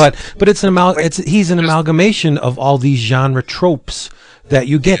 sure, but it's he's an amalgamation of all these genre tropes that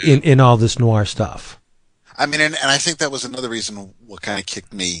you get in all this noir stuff. I mean, and I think that was another reason what kind of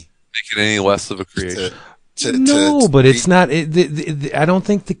kicked me. Make it any less of a creation. But it's not. I don't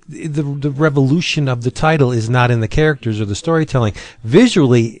think the revolution of the title is not in the characters or the storytelling.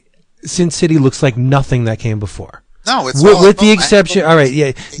 Visually, Sin City looks like nothing that came before. No, it's with the exception. All right,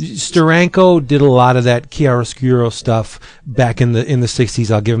 yeah, Steranko did a lot of that chiaroscuro stuff back in the 60s.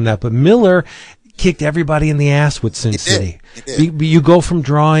 I'll give him that. But Miller kicked everybody in the ass with Sin City. You go from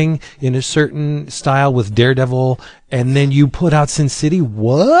drawing in a certain style with Daredevil, and then you put out Sin City.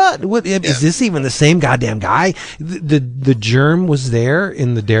 What is this even the same goddamn guy? The germ was there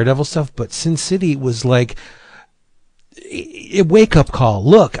in the Daredevil stuff, but Sin City was like a wake-up call.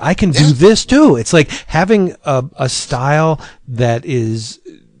 Look, I can do this too. It's like having a style that is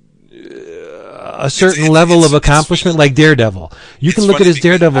a certain level of accomplishment, like Daredevil. You can look at his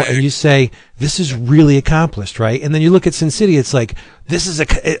Daredevil and you say, this is really accomplished, right? And then you look at Sin City, it's like, this is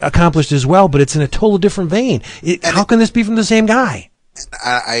accomplished as well, but it's in a total different vein. How can this be from the same guy?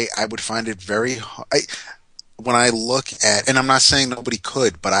 I would find it very hard. When I look at, and I'm not saying nobody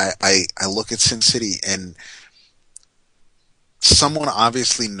could, but I look at Sin City, and someone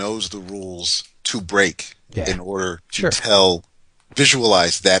obviously knows the rules to break in order to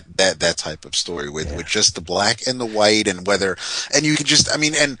visualize that type of story with just the black and the white, and you can just,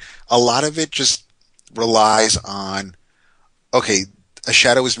 and a lot of it just relies on, okay, a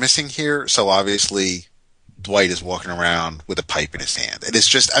shadow is missing here, so obviously Dwight is walking around with a pipe in his hand. And it's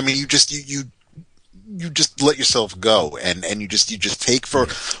just, you just let yourself go, and you just take for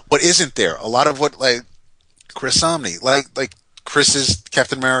what isn't there. A lot of what, like Chris Samnee, like Chris's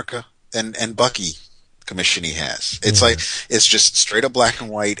Captain America and Bucky commission he has. It's like, it's just straight up black and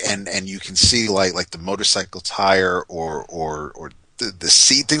white, and you can see like the motorcycle tire or the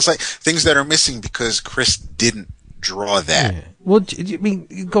seat, things that are missing because Chris didn't draw that. Yeah. Well,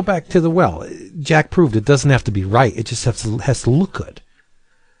 you go back to the well. Jack proved it doesn't have to be right. It just has to look good.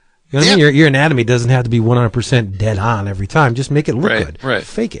 You know what I mean? Your anatomy doesn't have to be 100% dead on every time. Just make it look good. Right.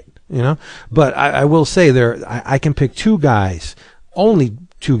 Fake it. But I will say I can pick only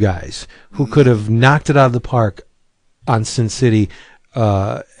two guys who could have knocked it out of the park on Sin City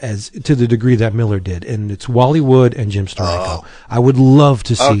as to the degree that Miller did, and it's Wally Wood and Jim Steranko. I would love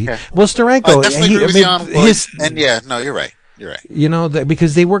to see. Okay. Well, Steranko, you're right. You're right.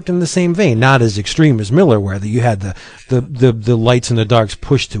 Because they worked in the same vein, not as extreme as Miller, where you had the lights and the darks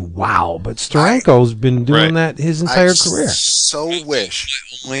pushed to wow. But Steranko's been doing that his entire career. So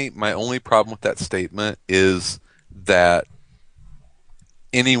wish. My only problem with that statement is that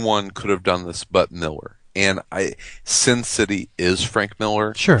anyone could have done this but Miller. And Sin City is Frank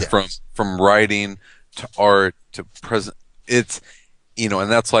Miller. Sure. From writing to art to present. It's,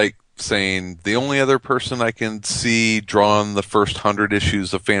 and that's like saying the only other person I can see drawn the first 100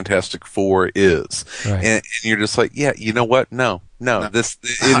 issues of Fantastic Four is. Right. And you're just like, yeah, you know what? No. This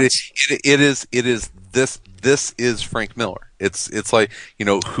is Frank Miller. It's like,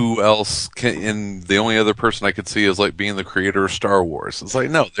 who else can, and the only other person I could see is like being the creator of Star Wars. It's like,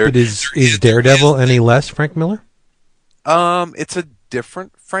 no, is Daredevil any less Frank Miller? It's a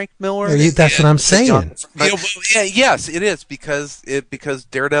different Frank Miller. That's what I'm saying. Yes, it is, because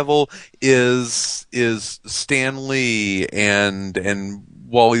Daredevil is Stan Lee and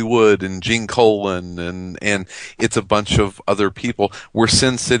Wally Wood and Gene Colan and it's a bunch of other people, where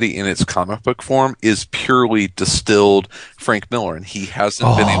Sin City in its comic book form is purely distilled Frank Miller, and he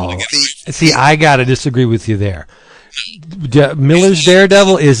hasn't been able to get it. See, I gotta disagree with you there. Miller's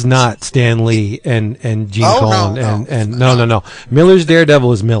Daredevil is not Stan Lee and Gene Colan no. Miller's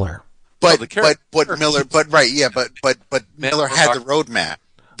Daredevil is Miller. But Miller had the roadmap.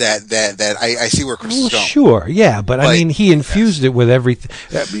 that I see where Chris is going. Sure, yeah, but I mean, he infused it with everything.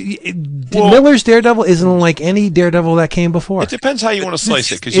 Miller's Daredevil isn't like any Daredevil that came before. It depends how you want to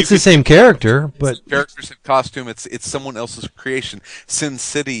slice it. It's the same character, but characters in costume. It's someone else's creation. Sin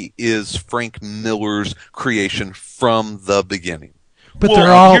City is Frank Miller's creation from the beginning. But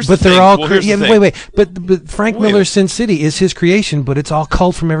they're all. Wait. But Frank Miller's Sin City is his creation, but it's all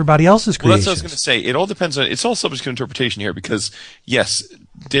culled from everybody else's creation. Well, that's what I was going to say. It all depends on. It's all subject to interpretation here, because yes,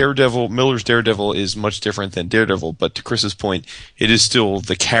 Miller's Daredevil is much different than Daredevil, but to Chris's point, it is still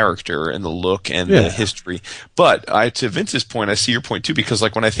the character and the look and the history. But to Vince's point, I see your point too, because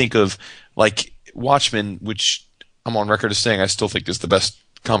like when I think of like Watchmen, which I'm on record as saying I still think is the best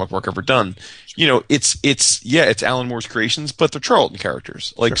comic work ever done, it's Alan Moore's creations, but they're Charlton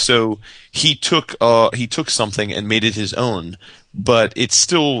characters. Like, so he took something and made it his own, but it's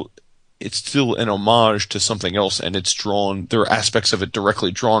still an homage to something else, and it's drawn. There are aspects of it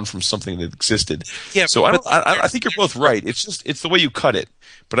directly drawn from something that existed. Yeah. So I think you're both right. It's the way you cut it.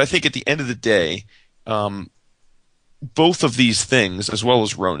 But I think at the end of the day, both of these things, as well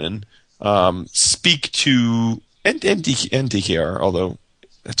as Ronin, speak to and DKR, although.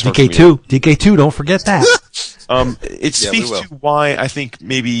 DK2, don't forget that. It speaks to why I think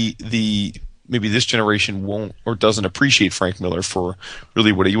maybe this generation won't or doesn't appreciate Frank Miller for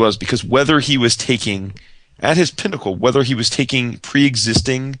really what he was, because whether he was taking, at his pinnacle, whether he was taking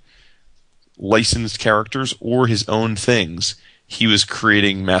pre-existing licensed characters or his own things, he was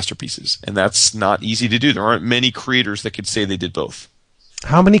creating masterpieces, and that's not easy to do. There aren't many creators that could say they did both.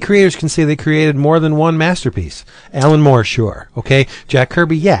 How many creators can say they created more than one masterpiece? Alan Moore, sure. Okay. Jack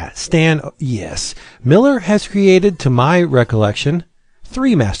Kirby, yeah. Stan, yes. Miller has created, to my recollection,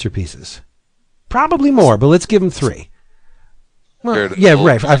 3 masterpieces. Probably more, but let's give him 3. Well, yeah,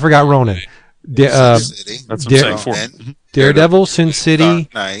 right. I forgot Ronin. That's what I'm saying. Daredevil, Sin City,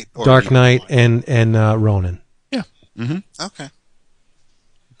 Dark Knight, and Ronin. Yeah. Mm-hmm. Okay.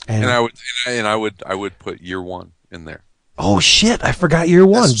 And I would put Year One in there. Oh shit! I forgot Year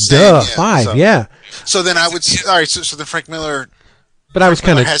One. Duh, 5. Yeah. So then I would. All right. So then Frank Miller. But I was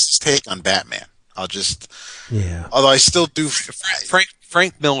kind of has his take on Batman. I'll just. Yeah. Although I still do.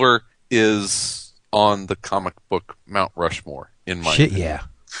 Frank Miller is on the comic book Mount Rushmore in my opinion. Yeah.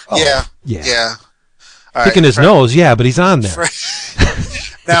 Oh, yeah. Picking his nose, yeah, but he's on there.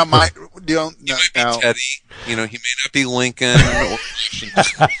 Now, he might be Teddy. He may not be Lincoln. Or, he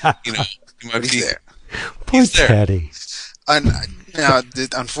might be there. Poor Teddy. Now,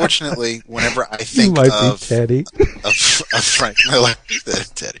 unfortunately, whenever I think of Frank Miller,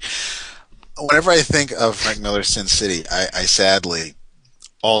 Teddy. Whenever I think of Frank Miller's Sin City, I sadly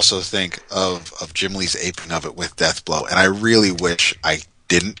also think of Jim Lee's aping of it with Deathblow, and I really wish I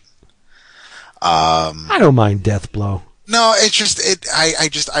didn't. I don't mind Deathblow. No, it's just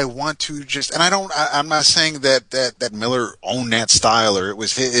I want to just, and I'm not saying that Miller owned that style or it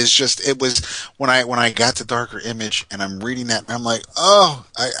was his. It's just it was when I got to Darker Image and I'm reading that and I'm like,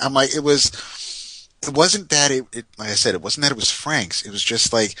 I'm like it wasn't that it like I said, it wasn't that it was Frank's. It was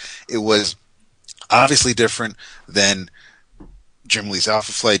just like it was obviously different than Jim Lee's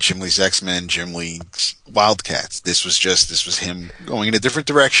Alpha Flight, Jim Lee's X-Men, Jim Lee's Wildcats. This was him going in a different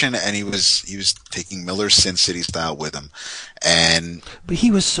direction, and he was taking Miller's Sin City style with him. But he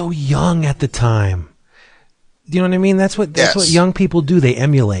was so young at the time. Do you know what I mean? That's what young people do. They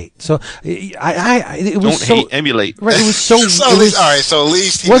emulate. So emulate. Right, it was so. All right. So at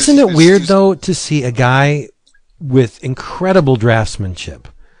least wasn't it weird though to see a guy with incredible draftsmanship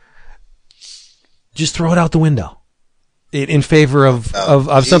just throw it out the window? In favor of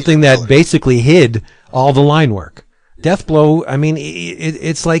something that basically hid all the line work. Deathblow, I mean,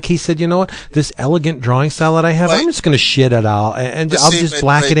 it's like he said, you know what, this elegant drawing style that I have, I'm just going to shit it all, and I'll just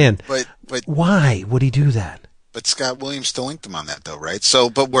black it in. But why would he do that? But Scott Williams still inked him on that, though, right? So,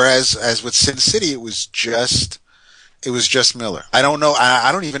 but whereas as with Sin City, it was just Miller. I don't know.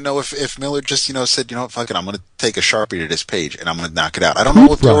 I don't even know if Miller just, said, fuck it, I'm going to take a Sharpie to this page and I'm going to knock it out. I don't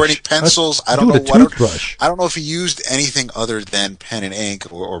know if there were any pencils. I don't know what. I don't know if he used anything other than pen and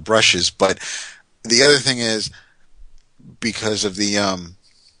ink or brushes. But the other thing is, because of the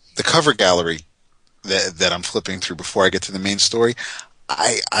cover gallery that I'm flipping through before I get to the main story,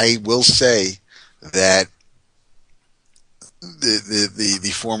 I will say that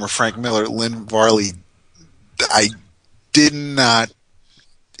the former Frank Miller, Lynn Varley, I did not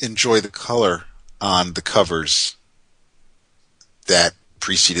enjoy the color on the covers that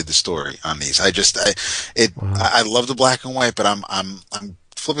preceded the story on these. I love the black and white, but I'm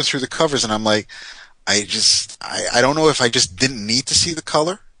flipping through the covers and I'm like, I don't know if I just didn't need to see the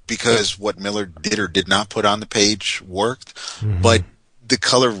color because what Miller did or did not put on the page worked, but the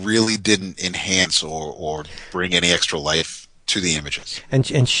color really didn't enhance or bring any extra life to the images.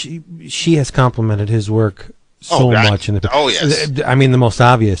 And she has complimented his work so much. Oh, yes. I mean, the most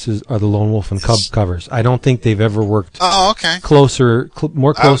obvious are the Lone Wolf and Cub covers. I don't think they've ever worked more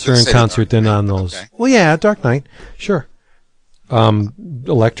closer in concert than on those. Okay. Well, yeah, Dark Knight, sure.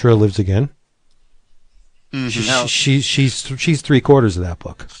 Elektra Lives Again. Mm-hmm. She's 3/4 of that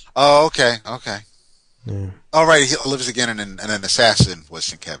book. Oh, okay. Yeah. Oh, right. He Lives Again, and an Assassin was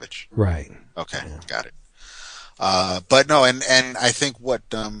Sienkiewicz. Right. Okay, got it. But no, and I think what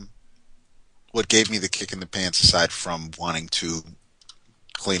gave me the kick in the pants, aside from wanting to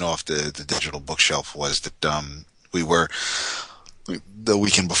clean off the digital bookshelf, was that the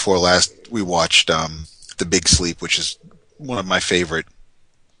weekend before last, we watched The Big Sleep, which is one of my favorite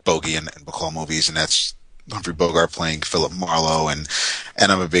Bogey and Bacall movies, and that's Humphrey Bogart playing Philip Marlowe, and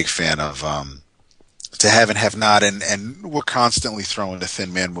I'm a big fan of To Have and Have Not, and we're constantly throwing the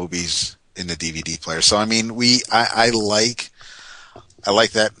Thin Man movies in the DVD player. So I mean, I like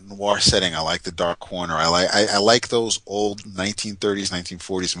that noir setting. I like the dark corner. I like those old 1930s,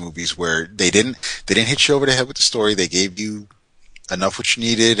 1940s movies where they didn't hit you over the head with the story. They gave you enough what you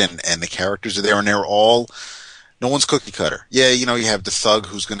needed, and the characters are there, and they're all, no one's cookie cutter. Yeah, you have the thug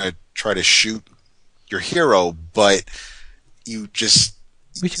who's going to try to shoot your hero, but we should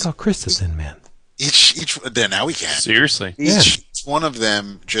call Chris the Thin Man. Now we can. Seriously. Each one of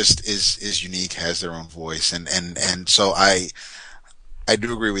them just is unique, has their own voice, and so I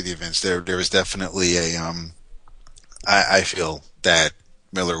do agree with you, Vince. There is definitely I feel that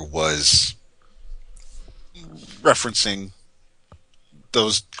Miller was referencing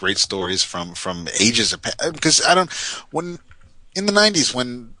those great stories from ages of, because when in the 90s,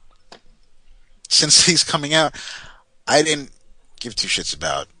 when Sin City's coming out, I didn't give two shits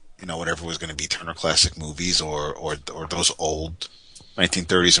about whatever was going to be Turner Classic Movies or those old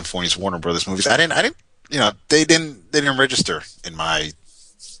 1930s and 40s Warner Brothers movies. I didn't they didn't register in my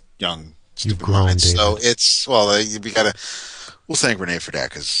young stupid mind. So we'll thank Renee for that,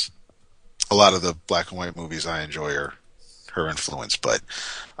 because a lot of the black and white movies I enjoy are her influence. But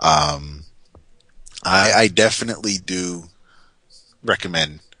I definitely do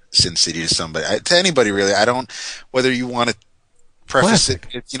recommend Sin City to anybody, really. I don't, whether you want to preface it,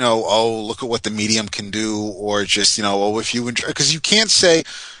 look at what the medium can do, or just, if you enjoy, because you can't say,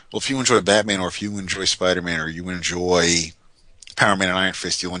 well, if you enjoy Batman, or if you enjoy Spider-Man, or you enjoy Power Man and Iron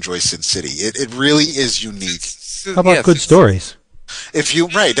Fist, you'll enjoy Sin City. It really is unique. How about good stories? That's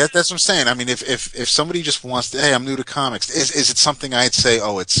what I'm saying. I mean, if somebody just wants to, hey, I'm new to comics, is it something I'd say,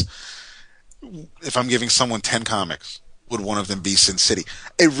 if I'm giving someone 10 comics, would one of them be Sin City?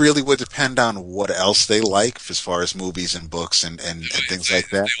 It really would depend on what else they like as far as movies and books and things like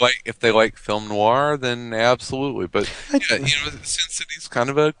that. If they like film noir, then absolutely. But Sin City's kind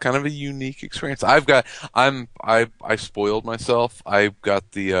of a unique experience. I spoiled myself. I've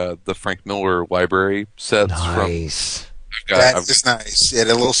got the Frank Miller library sets. Nice. That's nice. Yeah,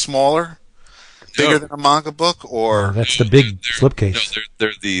 they're a little smaller. Bigger than a manga book, or that's the big slipcase. No,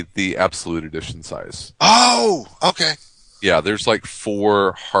 they're the absolute edition size. Oh, okay. Yeah, there's like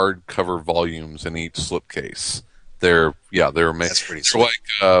 4 hardcover volumes in each slipcase. They're amazing. That's pretty sweet.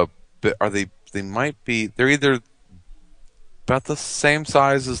 They're either about the same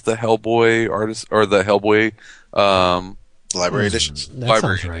size as the Hellboy artist or the Hellboy library editions. That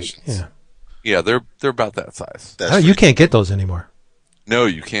sounds right. Yeah. Yeah, they're about that size. You can't get those anymore. No,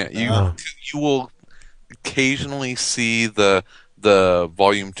 you can't. You will occasionally see the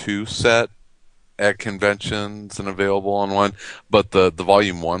volume 2 set at conventions and available on one, but the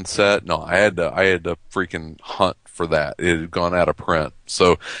volume 1 set, no, I had to freaking hunt for that. It had gone out of print.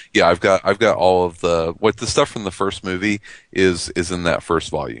 So yeah, I've got all of the stuff from the first movie is in that first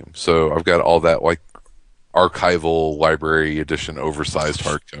volume. So I've got all that like archival library edition oversized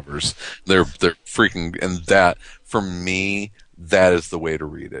hardcovers. They're freaking, and that for me, that is the way to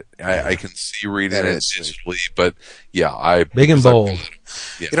read it. I can see reading it digitally, but yeah, big and bold.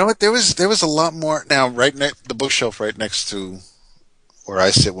 Yeah. You know what? There was a lot more. Now, the bookshelf right next to where I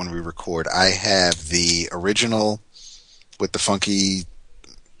sit when we record, I have the original with the funky,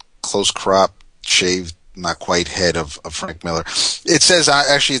 close crop, shaved, not quite head of Frank Miller. It says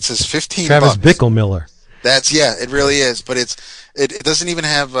 15 Travis bucks. Bickle Miller. It really is, but it doesn't even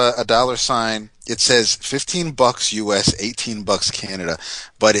have a dollar sign. It says $15 US, $18 Canada,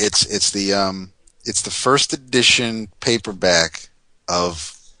 but it's the first edition paperback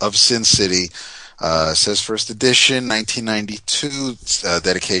of Sin City. Says first edition, 1992.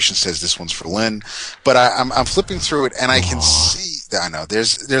 Dedication says this one's for Lynn, but I'm flipping through it and I can see. I know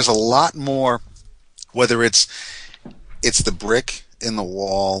there's a lot more. Whether it's the brick in the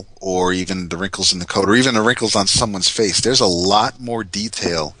wall, or even the wrinkles in the coat, or even the wrinkles on someone's face. There's a lot more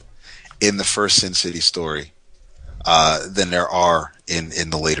detail in the first Sin City story than there are in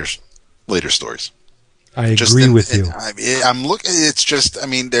the later stories. I agree with you. I'm looking. It's just. I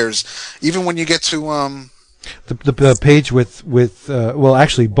mean, there's even when you get to the page with well,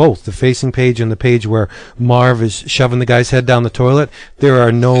 actually both the facing page and the page where Marv is shoving the guy's head down the toilet. There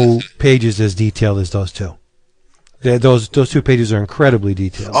are no pages as detailed as those two. Those two pages are incredibly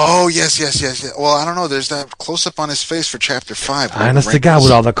detailed. Oh yes. Well, I don't know. There's that close up on his face for chapter 5. Honest to God,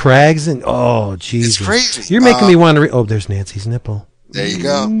 with all the crags and Jesus, it's crazy. You're making me want to. Oh, there's Nancy's nipple. There you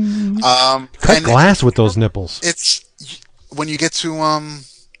go. Cut glass with those nipples. It's when you get to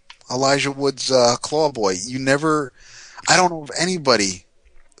Elijah Wood's Claw Boy. You never. I don't know of anybody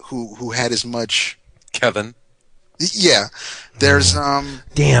who had as much. Kevin. Yeah, there's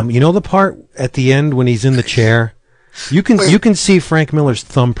Damn, you know the part at the end when he's in the chair. You can see Frank Miller's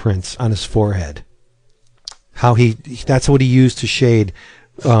thumbprints on his forehead. How that's what he used to shade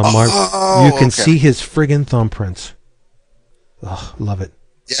Marv. You can see his friggin' thumbprints. Oh, love it.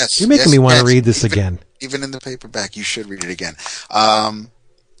 Yes. You're making me want to read this again. Even in the paperback, you should read it again.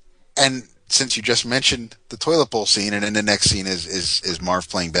 And since you just mentioned the toilet bowl scene, and then the next scene is Marv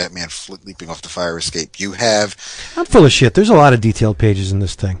playing Batman leaping off the fire escape. You have. I'm full of shit. There's a lot of detailed pages in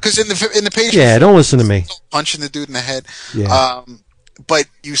this thing. Because in the page. Yeah, don't listen to me. Punching the dude in the head. Yeah. But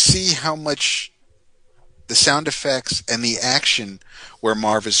you see how much the sound effects and the action where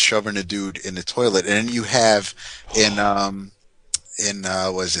Marv is shoving a dude in the toilet, and then you have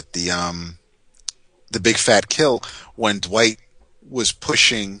was it the Big Fat Kill when Dwight was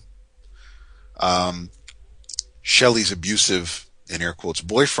pushing Shelley's abusive, in air quotes,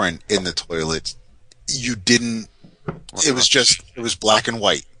 boyfriend in the toilet. You didn't. It was black and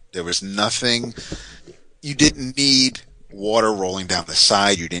white. There was nothing. You didn't need water rolling down the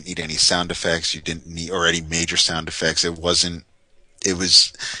side. You didn't need any sound effects. You didn't need or any major sound effects. It wasn't. It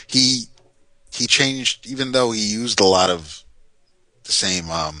was he changed, even though he used a lot of the same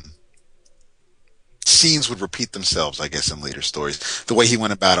scenes would repeat themselves, I guess, in later stories. The way he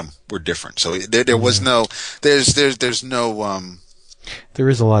went about them were different. So there was no there's no there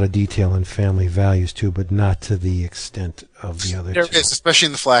is a lot of detail in family values too, but not to the extent of the other two. Is, especially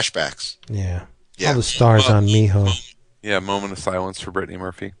in the flashbacks. Yeah. All the stars on Miho. Yeah, moment of silence for Brittany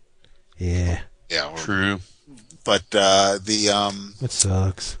Murphy. Yeah. Yeah. True. But it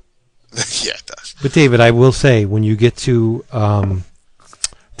sucks. Yeah, it does. But David, I will say, when you get to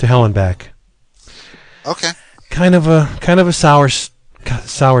Hell and Back, okay, kind of a sour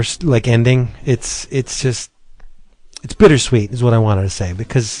like ending. It's just bittersweet, is what I wanted to say,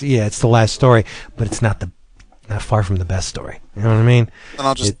 because it's the last story, but it's not far from the best story. You know what I mean? And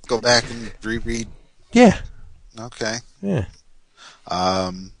I'll just go back and reread. Yeah. Okay. Yeah.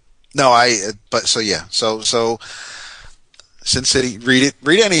 No, So Sin City, read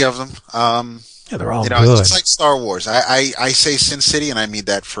any of them. Yeah, they're all good. It's like Star Wars. I say Sin City, and I mean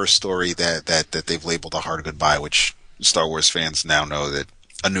that first story that they've labeled A Hard Goodbye, which Star Wars fans now know that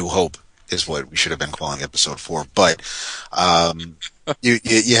A New Hope is what we should have been calling Episode 4. But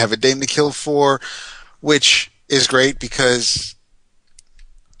you have A Dame to Kill For, which is great because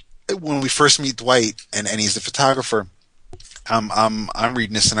when we first meet Dwight and he's the photographer, I'm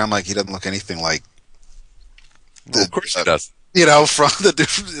reading this and I'm like, he doesn't look anything like. Well, of course he does. From the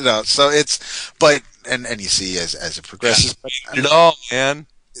different, so it's, but, and you see as it progresses. Man.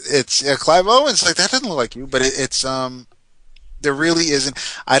 It's, Clive Owens, like, that doesn't look like you, but it's, there really isn't,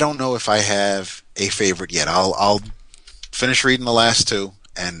 I don't know if I have a favorite yet. I'll finish reading the last two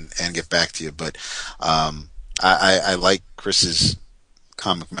and get back to you, but, I like Chris's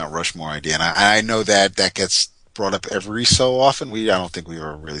comic Mount Rushmore idea, and I know that gets brought up every so often. I don't think we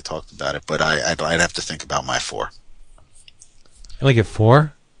ever really talked about it, but I'd have to think about my 4. You like it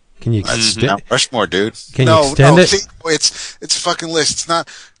 4? Can you extend Mount Rushmore, dude? Can you extend it? See, it's a fucking list. It's not.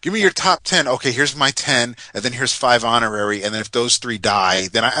 Give me your top 10. Okay, here's my 10, and then here's 5 honorary, and then if those 3 die,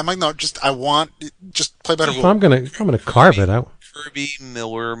 then I'm like, no, just play better. I'm gonna carve it out. Kirby,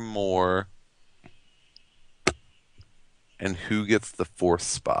 Miller, Moore. And who gets the 4th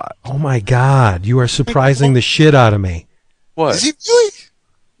spot? Oh my God! You are surprising the shit out of me. What? Is he really?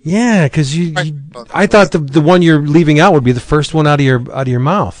 Yeah, because I thought the one you're leaving out would be the first one out of your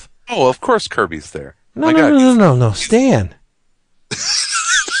mouth. Oh, of course Kirby's there. No, Stan.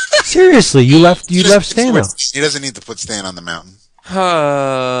 Seriously, you left Stan out. He doesn't need to put Stan on the mountain.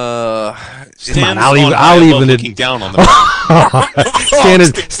 Stan's I'll even looking down on the mountain.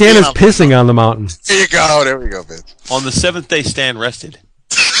 Stan is pissing on the mountain. There you go. There we go, bitch. On the 7th day, Stan rested.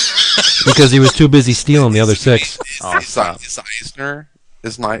 because he was too busy stealing the other 6. Is Eisner?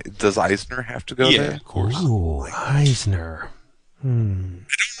 Does Eisner have to go there? Yeah, of course. Ooh, Eisner. I don't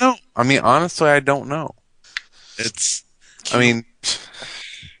know. I mean, honestly, I don't know. It's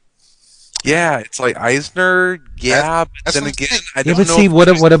like Eisner. Yeah, but then again, I don't know. See, what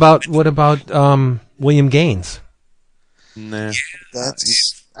about William Gaines? Nah.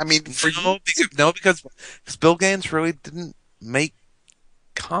 Because Bill Gaines really didn't make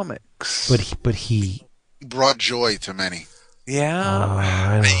comics. But he brought joy to many.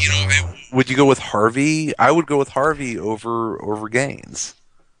 Yeah. Would you go with Harvey? I would go with Harvey over Gaines.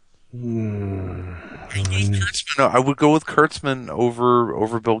 I would go with Kurtzman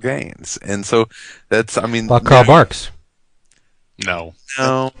over Bill Gaines, and so that's. About Karl Barks. No.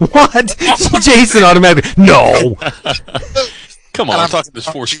 What? Jason automatically. No. Come on, I'm talking there's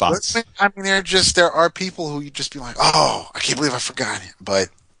 4 spots. There are people who you just be like, oh, I can't believe I forgot it. But,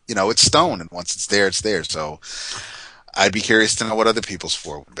 it's Stone, and once it's there, it's there. So I'd be curious to know what other people's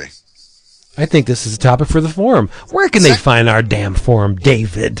 4 would be. I think this is a topic for the forum. Where can they find our damn forum,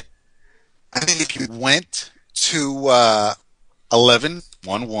 David? I think if you went to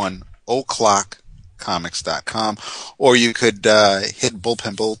 1111o'clockcomics.com, or you could hit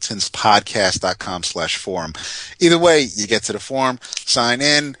bullpenbulletinspodcast.com/forum. Either way, you get to the forum, sign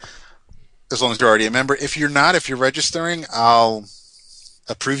in, as long as you're already a member. If you're not, if you're registering, I'll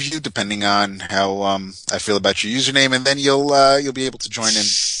approve you depending on how I feel about your username, and then you'll be able to join in.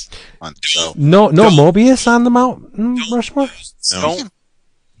 No Mobius on the Mount Rushmore?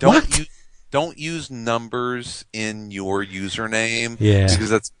 Don't use numbers in your username. Yeah. Because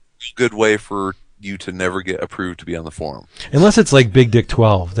that's a good way for you to never get approved to be on the forum. Unless it's like Big Dick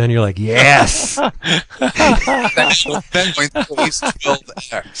 12, then you're like, yes. Or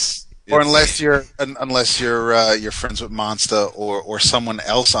unless you're friends with Monster or someone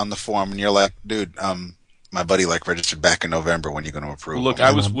else on the forum, and you're like, dude, my buddy registered back in November. When are you going to approve? Look,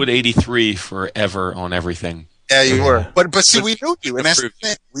 I was Wood 83 forever on everything. Yeah, you were. But see, we knew you, and that's the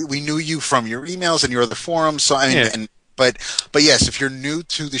thing. We knew you from your emails and your other forums. So but yes, if you're new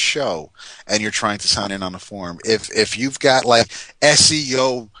to the show and you're trying to sign in on the forum, if you've got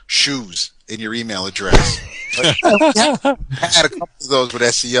SEO shoes in your email address, I had a couple of those with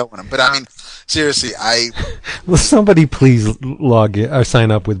SEO in them. But seriously, will somebody please log in or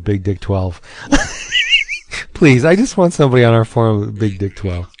sign up with Big Dick 12? Please, I just want somebody on our forum with Big Dick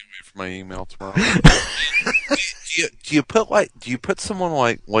 12. For my email tomorrow. Do you put someone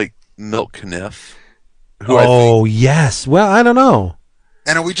like Milt Kniff? Yes. Well, I don't know.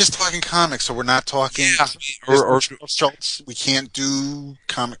 And are we just talking comics? So we're not talking or Schultz. We can't do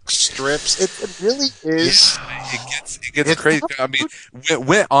comic strips. It really is. Yeah, it gets crazy.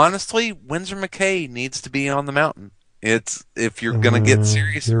 Honestly, Windsor McKay needs to be on the mountain. It's if you're gonna get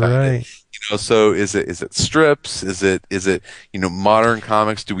serious about it. So is it strips? Is it modern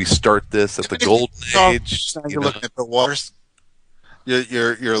comics? Do we start this at the golden age? You're looking at the waters.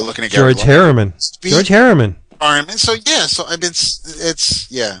 You're looking at George Harriman. George Harriman. So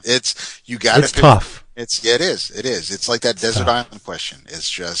it's you got it. It's tough. It is. It's like that desert island question. It's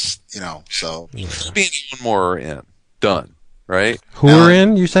just so. Being one more in done, right? Who are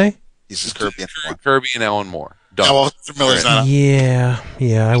in? You say? He's just Kirby and Alan Moore. Done. Miller's not. Yeah,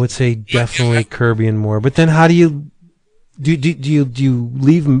 I would say definitely Kirby and Moore. But then, how do you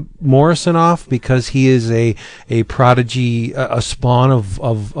leave Morrison off because he is a prodigy, a spawn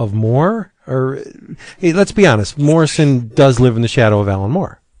of Moore? Or hey, let's be honest, Morrison does live in the shadow of Alan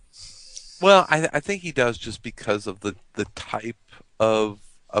Moore. Well, I think he does just because of the type of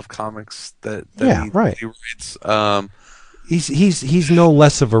comics that he writes. He's no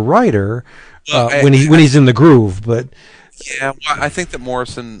less of a writer when he's in the groove, but. Yeah, well, I think that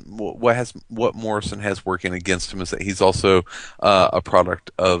what Morrison has working against him is that he's also a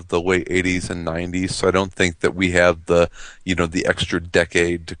product of the late 80s and 90s. So I don't think that we have the extra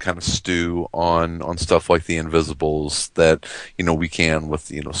decade to kind of stew on stuff like the Invisibles that we can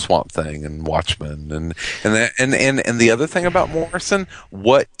with Swamp Thing and Watchmen and the other thing about Morrison.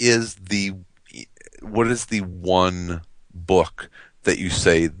 What is the one book that you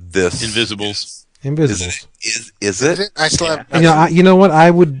say this Invisibles? Invisibles. Is it? I still have. You know what? I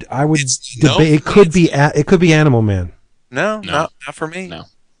would debate. It could be Animal Man. No, not for me. No.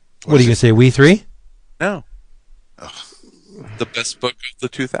 What are you gonna say? We Three? No. The best book of the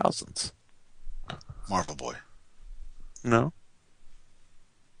 2000s. Marvel Boy. No.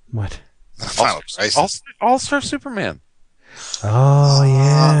 What? All-Star Superman. Oh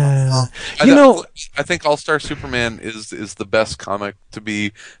yeah. I think All-Star Superman is the best comic to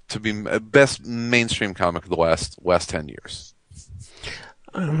be best mainstream comic of the last 10 years.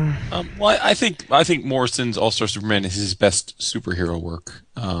 Well, I think Morrison's All-Star Superman is his best superhero work.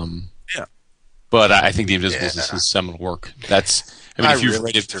 Yeah. But I think The Invisibles is his seminal work. If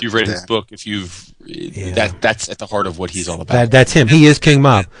you've read his book, that's at the heart of what he's all about. That's him. He is King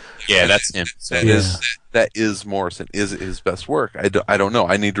Mob. Yeah, that's him. That is Morrison. Is it his best work? I don't know.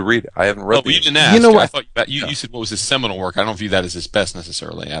 I need to read it. I haven't read it. You didn't ask. You know what? I thought you said what was his seminal work. I don't view that as his best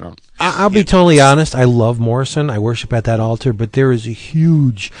necessarily. I'll be totally honest. I love Morrison. I worship at that altar, but there is a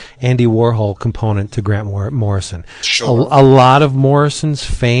huge Andy Warhol component to Grant Morrison. Sure. A lot of Morrison's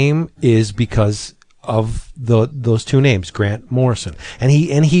fame is because of those two names, Grant Morrison, and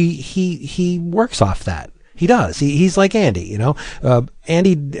he works off that. He does. He's like Andy, you know.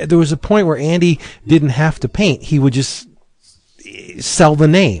 Andy, there was a point where Andy didn't have to paint. He would just sell the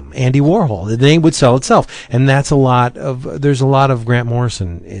name, Andy Warhol. The name would sell itself. And there's a lot of Grant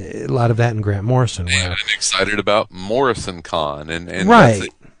Morrison, a lot of that in Grant Morrison. And I'm excited about Morrison Con. And right.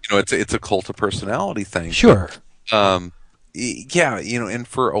 It's a cult of personality thing. Sure. But, yeah, and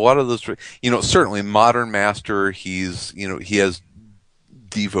for a lot of those, certainly Modern Master, he has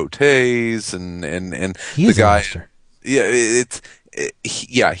devotees and he is the guy. A master.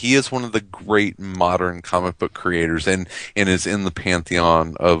 Yeah, he is one of the great modern comic book creators and is in the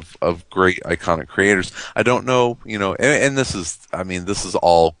pantheon of great iconic creators. I don't know, and this is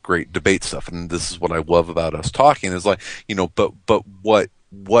all great debate stuff, and this is what I love about us talking is like, but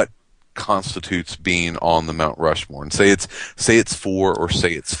what constitutes being on the Mount Rushmore, and say it's 4 or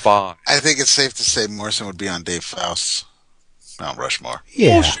say it's 5. I think it's safe to say Morrison would be on Dave Faust's Mount Rushmore.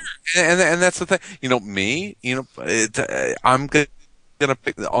 Yeah, well, sure. And that's the thing. I'm gonna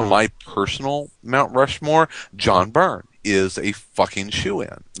pick on my personal Mount Rushmore. John Byrne is a fucking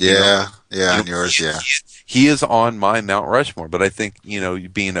shoe-in. Yeah, and yours, yeah. He is on my Mount Rushmore, but I think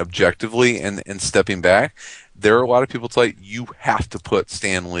being objectively and stepping back, there are a lot of people that say you have to put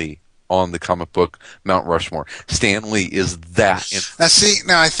Stan Lee on the comic book Mount Rushmore. Stan Lee is that.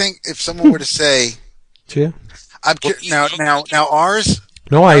 Now I think if someone were to say, yeah. Now ours.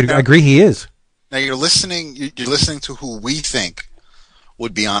 No, I agree. He is. Now you're listening. You're listening to who we think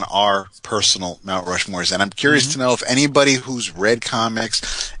would be on our personal Mount Rushmores, and I'm curious to know if anybody who's read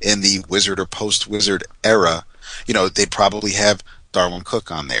comics in the Wizard or post-Wizard era, they'd probably have Darwin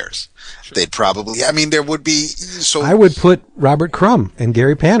Cook on theirs. Sure. They'd probably. There would be. So I would put Robert Crumb and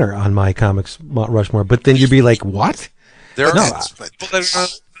Gary Panter on my comics Mount Rushmore, but then you'd be like, what?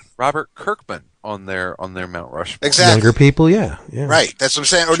 Robert Kirkman on their Mount Rushmore. Exactly. Younger people, yeah. Right. That's what I'm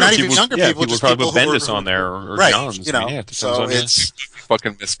saying. Or not even younger people. Just probably put Bendis on there or right. Johns. So it's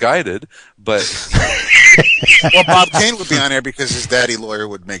fucking misguided. But well, Bob Kane would be on there because his daddy lawyer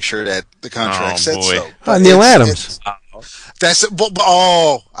would make sure that the contract said so. Neil Adams. I'm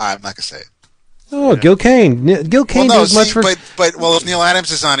not gonna say it. Oh, Gil Kane. Gil Kane does much for. But if Neil Adams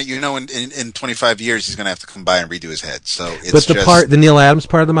is on it, in 25 years he's going to have to come by and redo his head. So it's the Neil Adams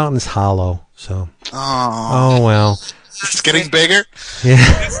part of the mountain is hollow. So. Oh well. It's getting bigger.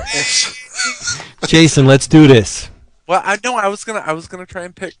 Yeah. Jason, let's do this. Well, I was gonna try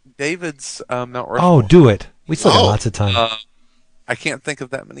and pick David's Mount Rushmore. Oh, do it. We still got lots of time. I can't think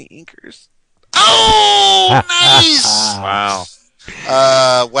of that many inkers. Oh, nice! Wow.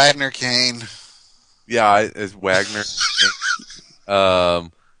 Wagner, Kane. Yeah, is Wagner.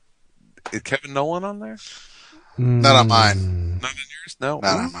 Is Kevin Nolan on there? Not on mine. Not on yours? No.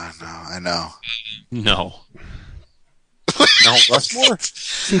 Not on mine. No, I know. No. No, Rushmore.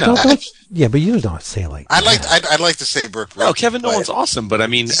 Yeah, but you don't say it like that. I'd like to say Brooke. No, Kevin Nolan's awesome, but I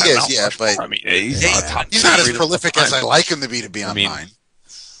mean, he is. Yeah, but I mean, he's not as prolific as I like him to be on mine.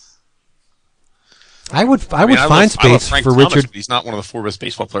 I would find space for Richard. But he's not one of the 4 best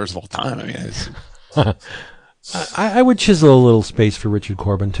baseball players of all time. I mean, I would chisel a little space for Richard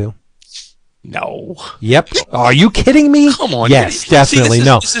Corbin too. No. Yep. Are you kidding me? Come on. Yes, definitely.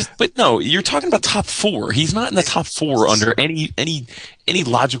 But no, you're talking about top 4. He's not in the top 4 under any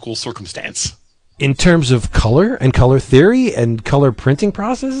logical circumstance. In terms of color and color theory and color printing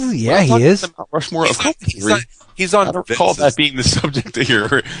processes, yeah, he is. Rushmore of he's on. I don't recall that being the subject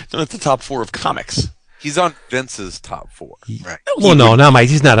here. Not the top 4 of comics. He's on Vince's top 4. Right.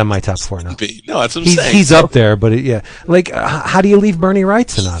 He's not on my top 4 now. No, that's what I'm saying. He's up there, but yeah. Like, how do you leave Bernie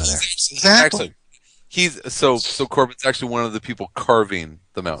Wrightson out of there? Exactly. He's so Corbin's actually one of the people carving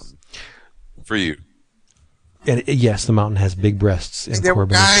the mountain for you. And yes, the mountain has big breasts. And there were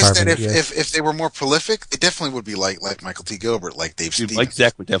Corbin guys that yes. if they were more prolific, they definitely would be like Michael T. Gilbert, like Dave Stevens. Like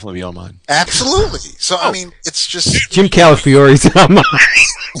Zach would definitely be on mine. Absolutely. So I mean, it's just Jim Califiore's on mine.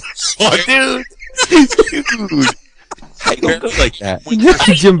 Oh, dude. How you don't go like that?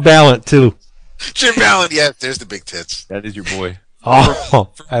 Jim Ballant too. Jim Ballant, yeah, there's the big tits. That is your boy.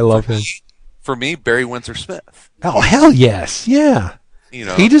 Oh, I love him. For me, Barry Windsor Smith. Oh, hell yes. Yeah. You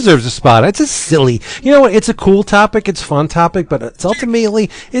know, he deserves a spot. It's a silly, you know what? It's a cool topic. It's a fun topic, but it's ultimately,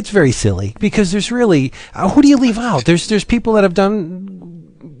 it's very silly because there's really, who do you leave out? There's people that have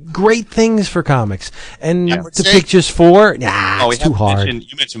done great things for comics, and to pick just four, it's too hard.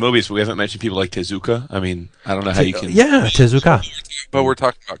 You mentioned Mobius, but we haven't mentioned people like Tezuka. I mean, I don't know how you can. Yeah, Tezuka. But we're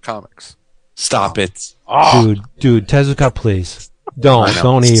talking about comics. Stop it. Oh. Dude, Tezuka, please. Don't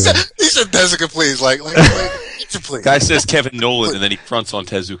even. He said Tezuka, please. Like please. Guy says Kevin Nolan, and then he fronts on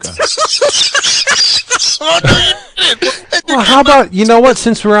Tezuka. Well, how about, you know what,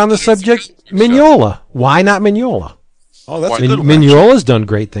 since we're on the subject, Mignola. Why not Mignola? Oh, that's a good one. Mignola's done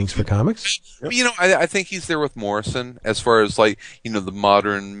great things for comics. You know, I think he's there with Morrison as far as, like, you know, the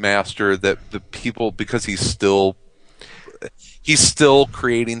modern master that the people, because he's still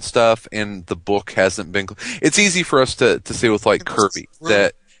creating stuff, and the book hasn't been. It's easy for us to say with, like, Kirby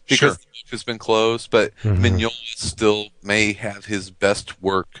that because the book has been closed, but Mignola still may have his best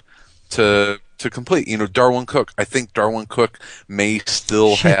work to complete. You know, Darwin Cook. I think Darwin Cook may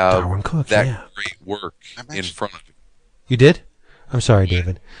still have that great work in front of him. You did? I'm sorry,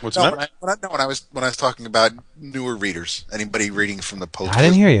 David. What's that? When I was talking about newer readers, anybody reading from the post. I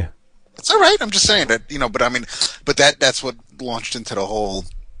didn't hear you. It's all right. I'm just saying that, you know. But I mean, that's what launched into the whole.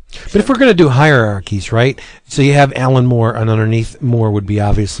 But if we're going to do hierarchies, right? So you have Alan Moore, and underneath Moore would be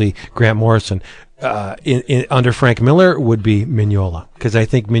obviously Grant Morrison. Under Frank Miller would be Mignola, because I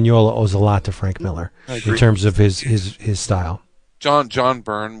think Mignola owes a lot to Frank Miller in terms of his style. John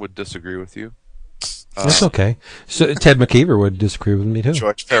Byrne would disagree with you. That's okay. So Ted McKeever would disagree with me too.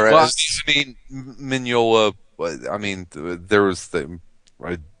 George Perez. Well, I mean, Mignola. I mean, there was the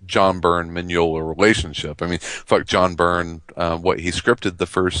John Byrne Mignola relationship. I mean, fuck John Byrne. What he scripted the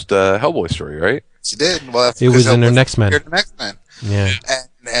first Hellboy story, right? He did. Well, it was in their Next Men. Yeah.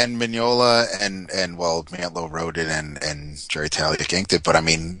 And Mignola and Mantlo wrote it and Jerry Taliak inked it. But I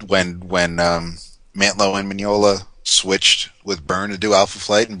mean, when Mantlo and Mignola switched with Byrne to do Alpha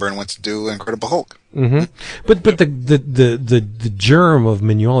Flight, and Byrne went to do Incredible Hulk. Mm-hmm. But the germ of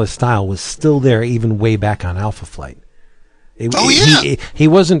Mignola's style was still there even way back on Alpha Flight. He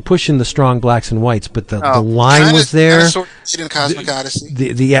wasn't pushing the strong blacks and whites, but the line was there. In Cosmic Odyssey.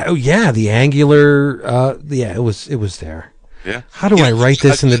 The angular. It was there. Yeah. How do I write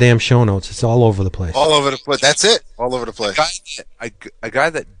this in the damn show notes? It's all over the place. All over the place. That's it. All over the place. A guy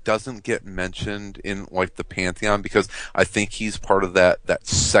that doesn't get mentioned in, like, the pantheon, because I think he's part of that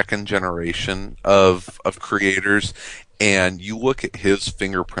second generation of creators, and you look at his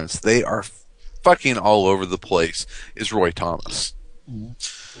fingerprints, they are fucking all over the place, is Roy Thomas.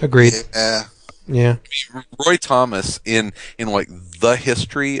 Agreed. Yeah. Roy Thomas in like the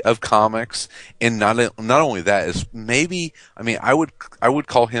history of comics, and not only that, is maybe, I mean, I would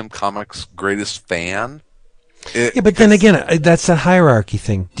call him comics' greatest fan. But then again, that's a hierarchy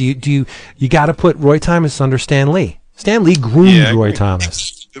thing. Do you got to put Roy Thomas under Stan Lee? Stan Lee groomed Roy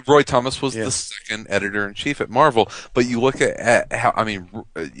Thomas. Roy Thomas was the second editor-in-chief at Marvel, but you look at how, I mean,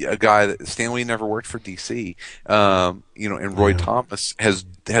 a guy that Stan Lee never worked for DC, and Roy Thomas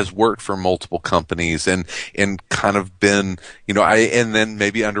has worked for multiple companies and kind of been, and then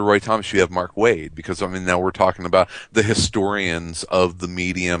maybe under Roy Thomas you have Mark Waid, because I mean now we're talking about the historians of the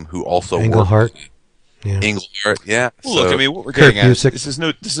medium who also Englehart. Englehart, yeah. Well, look, I mean, what we're getting at, this is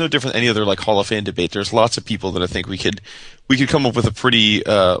no different than any other, like, Hall of Fame debate. There's lots of people that I think we could come up with a pretty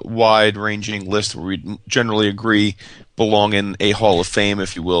wide-ranging list where we generally agree belong in a Hall of Fame,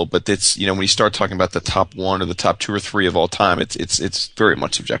 if you will. But it's, when you start talking about the top one or the top two or three of all time, it's very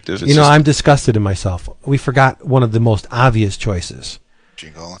much subjective. I'm disgusted in myself. We forgot one of the most obvious choices.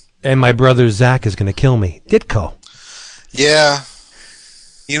 Gene Colan. And my brother Zach is going to kill me. Ditko. Yeah.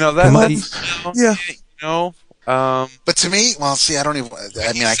 But to me,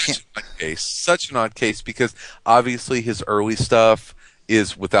 I can't. Such an odd case, because obviously his early stuff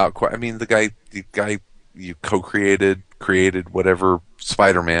is without. I mean, the guy you created whatever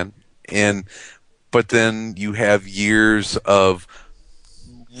Spider-Man, but then you have years of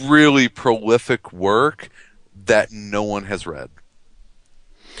really prolific work that no one has read.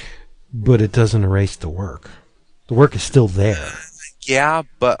 But it doesn't erase the work. The work is still there. Yeah,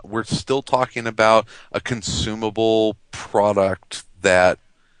 but we're still talking about a consumable product that,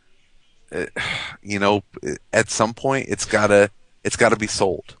 at some point it's gotta be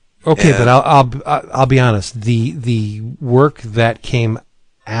sold. Okay, but I'll be honest. The work that came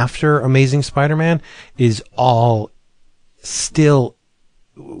after Amazing Spider-Man is all still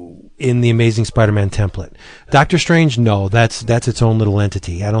in the Amazing Spider-Man template. Doctor Strange, no, that's its own little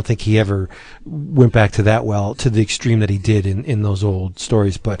entity. I don't think he ever went back to that well, to the extreme that he did in those old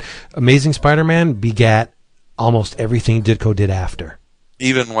stories. But Amazing Spider-Man begat almost everything Ditko did after.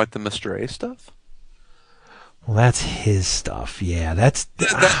 Even like the Mr. A stuff? Well, that's his stuff. Yeah, that's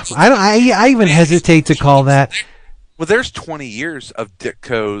I even hesitate to call that. Well, there's 20 years of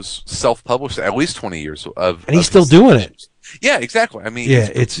Ditko's self-published, at least 20 years of, and he's still doing it. Yeah, exactly. I mean, yeah,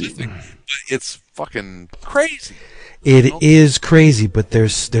 it's fucking crazy. It is crazy, but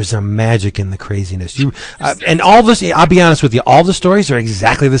there's a magic in the craziness. And all this, I'll be honest with you, all the stories are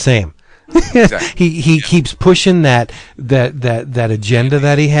exactly the same. Exactly. he keeps pushing that agenda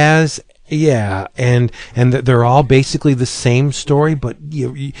that he has. Yeah, and they're all basically the same story, but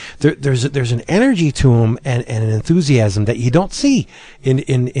there's an energy to them and an enthusiasm that you don't see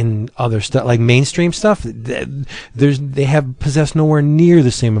in other stuff like mainstream stuff. They have possessed nowhere near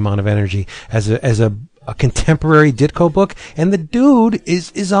the same amount of energy as a contemporary Ditko book, and the dude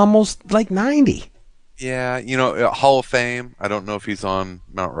is almost like 90. Yeah, Hall of Fame. I don't know if he's on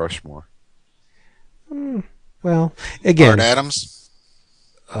Mount Rushmore. Well, again, Art Adams.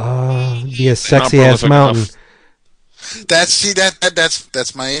 Be a sexy ass mountain.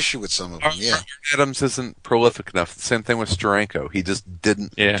 That's my issue with some of them. Yeah, Adams isn't prolific enough. The same thing with Steranko. He just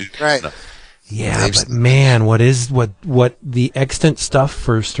didn't do right. enough. Yeah, but man, what the extant stuff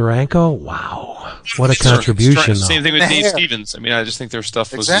for Steranko? Wow, what a contribution! Same thing with Dave Stevens. I mean, I just think their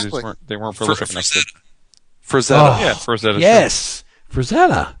stuff was they weren't prolific enough. Frazetta. Yeah, Frazetta. Yes,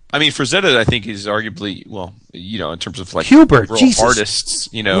 Frazetta. I mean, Frazetta, I think, is arguably, in terms of like Kubert, artists,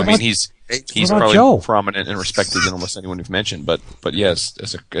 I mean, he's probably Joe? Prominent and respected than almost anyone you've mentioned. But yes,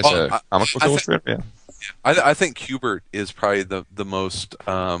 as a comic book illustrator, yeah. I think Kubert is probably the most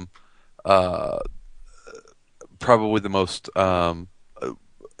probably the most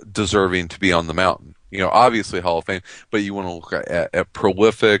deserving to be on the mountain. Obviously Hall of Fame, but you want to look at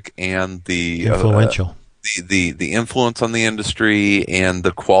prolific and the influential. The influence on the industry and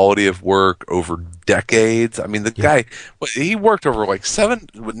the quality of work over decades. I mean, the guy, he worked over like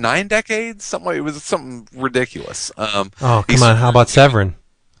 9 decades. It was something ridiculous. Come on, how about Severin?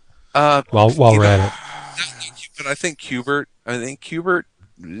 While we're at it, but I think Kubert,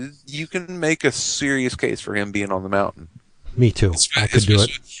 you can make a serious case for him being on the mountain. Me too. I could do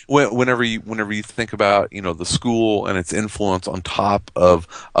it. Whenever you think about the school and its influence on top of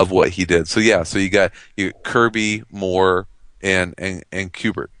what he did. So you got Kirby, Moore, and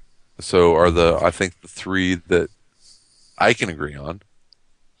Kubert. So are I think the three that I can agree on.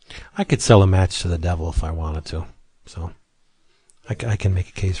 I could sell a match to the devil if I wanted to. So I can make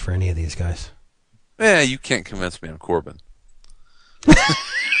a case for any of these guys. You can't convince me on Corbin.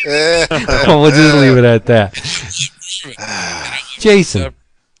 We'll just leave it at that. Jason,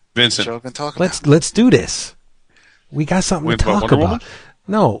 Vincent, let's do this. We got something to talk about.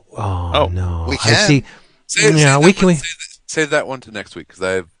 No, no. We can. I see. Save that one to next week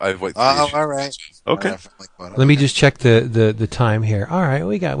because I've waited. All right. Okay. Let me just check the time here. All right,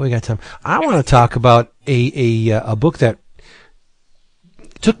 we got time. I want to talk about a book that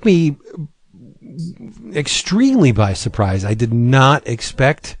took me extremely by surprise. I did not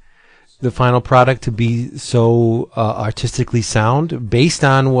expect the final product to be so artistically sound, based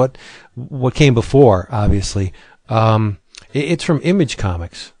on what came before. Obviously, it's from Image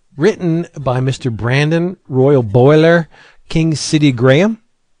Comics, written by Mr. Brandon Royal Boiler King City Graham,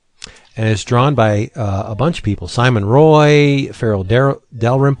 and it's drawn by a bunch of people: Simon Roy, Farel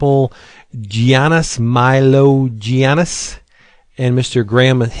Dalrymple, Giannis Milonogiannis, and Mr.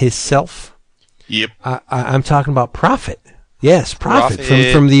 Graham himself. Yep. I'm talking about Prophet. Yes, Prophet.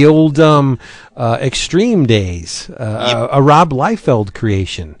 From the old Extreme days, a Rob Liefeld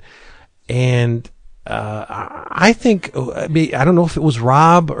creation. And I think, I don't know if it was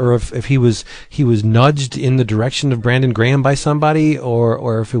Rob or if he was nudged in the direction of Brandon Graham by somebody,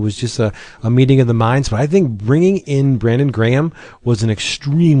 or if it was just a meeting of the minds. But I think bringing in Brandon Graham was an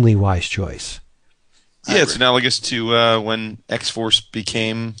extremely wise choice. Yeah, it's analogous to when X-Force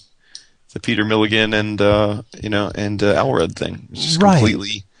became the Peter Milligan and Alred thing. It's just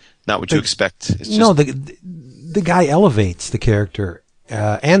completely not what you expect. It's just... No, the guy elevates the character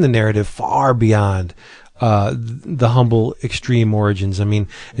and the narrative far beyond the humble extreme origins. I mean,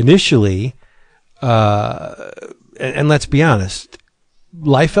 initially, and let's be honest,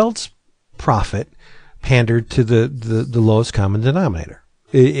 Liefeld's Prophet pandered to the lowest common denominator.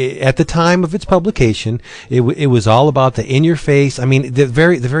 At the time of its publication, it was all about the in-your-face. I mean, the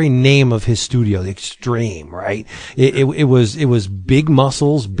very name of his studio, the Extreme, right? It was big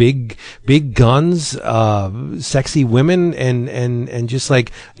muscles, big guns, sexy women, and just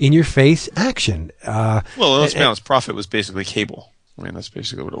like in-your-face action. Well, let's be honest, Prophet was basically Cable. I mean, that's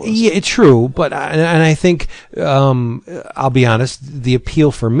basically what it was. Yeah, it's true, but I think I'll be honest, the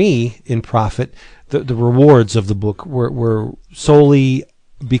appeal for me in Prophet, the rewards of the book were solely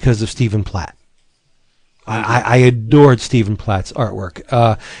because of Stephen Platt. I adored Stephen Platt's artwork.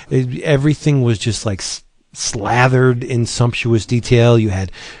 Everything was just like slathered in sumptuous detail. You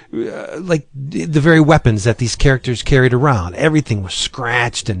had like the very weapons that these characters carried around. Everything was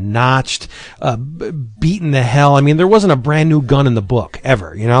scratched and notched, beaten to hell. I mean, there wasn't a brand new gun in the book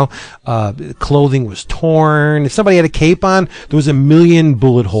ever, you know. Clothing was torn. If somebody had a cape on, there was a million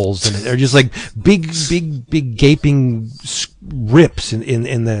bullet holes in it. They're just like big gaping rips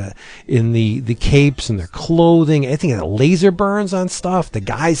in the capes and their clothing. I think it had laser burns on stuff. The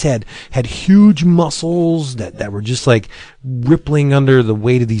guys had huge muscles that were just like rippling under the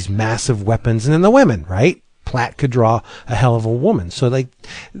weight of these massive weapons. And then the women, right? Platt could draw a hell of a woman. So like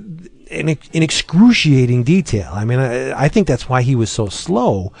in excruciating detail. I mean, I think that's why he was so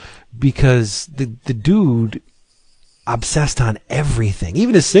slow, because the dude obsessed on everything.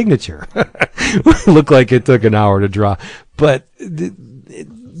 Even his signature looked like it took an hour to draw. But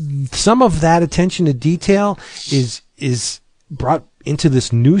some of that attention to detail is brought into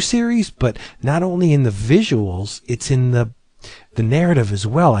this new series, but not only in the visuals, it's in the narrative as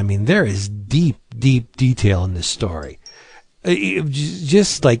well. I mean, there is deep detail in this story.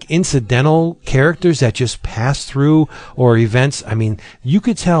 Just like incidental characters that just pass through, or events. I mean, you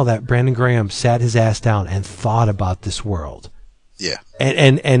could tell that Brandon Graham sat his ass down and thought about this world. Yeah.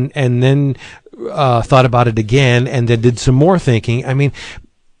 And then thought about it again, and then did some more thinking. I mean,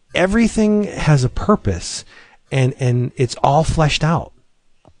 everything has a purpose, and it's all fleshed out.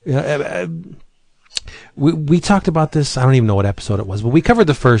 We talked about this. I don't even know what episode it was, but we covered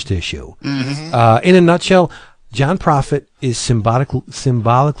the first issue. Mm-hmm. In a nutshell, John Prophet is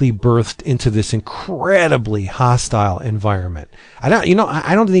symbolically birthed into this incredibly hostile environment. I don't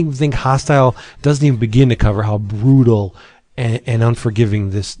even think hostile doesn't even begin to cover how brutal and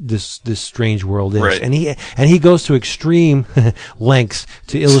unforgiving this strange world is. Right. And he goes to extreme lengths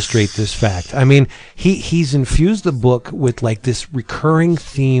to illustrate this fact. I mean, he's infused the book with like this recurring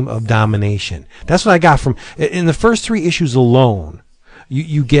theme of domination. That's what I got from in the first 3 issues alone.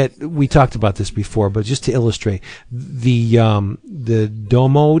 You get, we talked about this before, but just to illustrate, the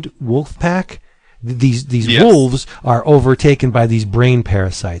Domode wolf pack, these yes. wolves are overtaken by these brain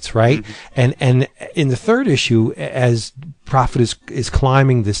parasites, right? Mm-hmm. And in the 3rd issue, as Prophet is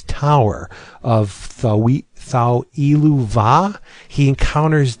climbing this tower of Thauiluva, he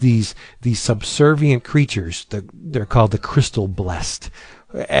encounters these subservient creatures. They're called the Crystal Blessed,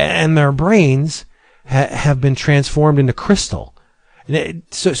 and their brains have been transformed into crystal.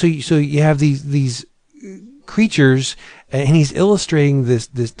 So you have these creatures, and he's illustrating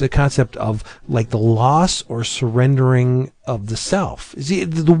the concept of like the loss or surrendering of the self. See,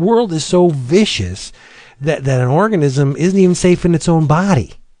 the world is so vicious that an organism isn't even safe in its own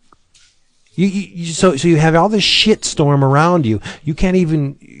body. So you have all this shit storm around you. You can't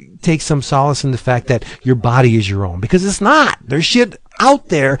even take some solace in the fact that your body is your own, because it's not. There's shit out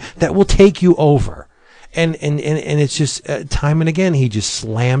there that will take you over. And it's just time and again he just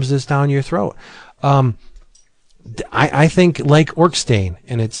slams this down your throat. I think like Orkstein,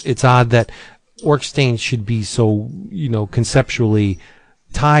 and it's odd that Orkstein should be so conceptually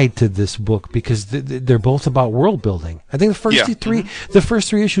tied to this book, because they're both about world building. I think the first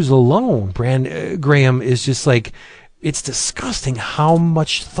 3 issues alone, Graham is just like, it's disgusting how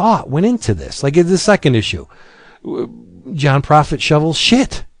much thought went into this. Like in the 2nd issue, John Prophet shovels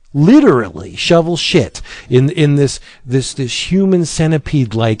shit. Literally shovel shit in this human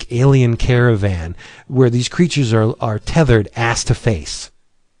centipede like alien caravan where these creatures are tethered ass to face.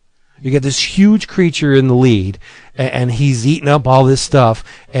 You get this huge creature in the lead, and he's eating up all this stuff,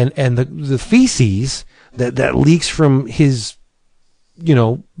 and the feces that leaks from his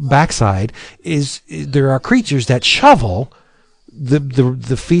backside there are creatures that shovel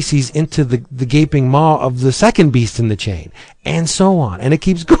the feces into the gaping maw of the second beast in the chain, and so on, and it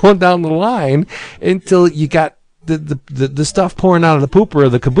keeps going down the line until you got the stuff pouring out of the pooper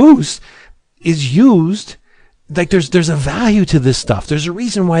of the caboose is used. Like there's a value to this stuff. There's a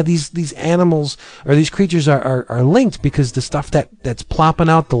reason why these animals or these creatures are linked, because the stuff that's plopping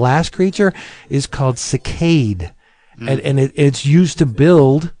out the last creature is called cicade, and it's used to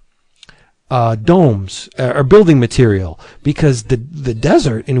build domes or building material, because the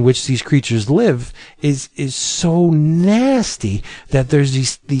desert in which these creatures live is so nasty that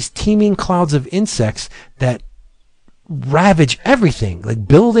there's these teeming clouds of insects that ravage everything, like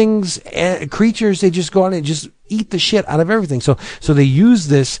buildings, creatures. They just go out and just eat the shit out of everything. So they use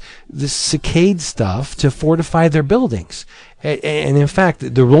this cicade stuff to fortify their buildings. And in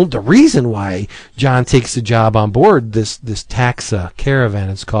fact, the reason why John takes the job on board this taxa caravan,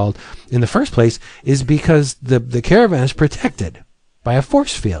 it's called, in the first place, is because the caravan is protected by a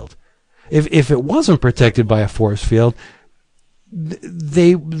force field. If it wasn't protected by a force field,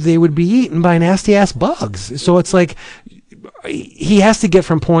 they would be eaten by nasty ass bugs. So it's like he has to get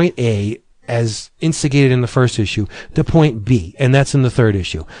from point A, as instigated in the first issue, to point B, and that's in the third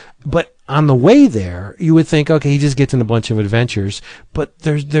issue. But on the way there, you would think, okay, he just gets in a bunch of adventures, but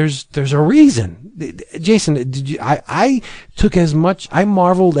there's a reason. Jason, I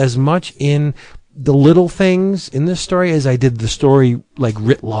marveled as much in the little things in this story as I did the story like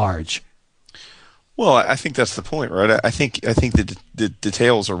writ large. Well, I think that's the point, right? I think the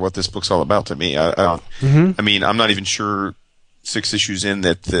details are what this book's all about to me. I mean, I'm not even sure 6 issues in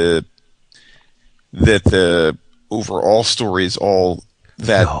that the overall story is all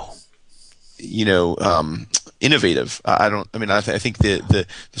that innovative. I think the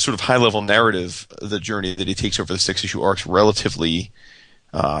sort of high level narrative, the journey that he takes over the 6 issue arc's relatively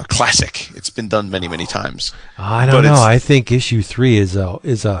classic. It's been done many, many times. I don't know. I think issue 3 is a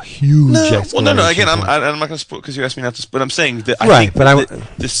huge explanation. Well, no. Again, I'm not going to spoil because you asked me not to. But I'm saying that I think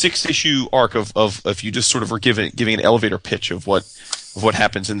the 6 issue arc of if you just sort of were giving an elevator pitch of what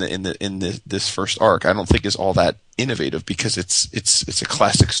happens in this first arc, I don't think is all that innovative, because it's a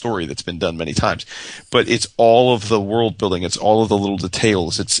classic story that's been done many times. But it's all of the world building. It's all of the little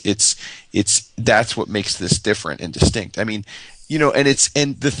details. It's that's what makes this different and distinct. I mean,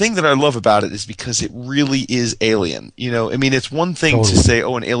 and the thing that I love about it is because it really is alien. I mean, it's one thing to say,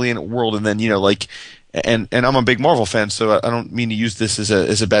 an alien world, and then and I'm a big Marvel fan, so I don't mean to use this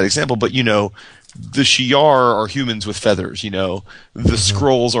as a bad example, but the Shi'ar are humans with feathers. The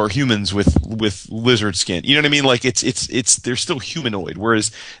Skrulls are humans with lizard skin. You know what I mean? Like it's they're still humanoid,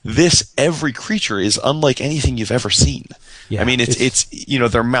 whereas every creature is unlike anything you've ever seen. Yeah, I mean, it's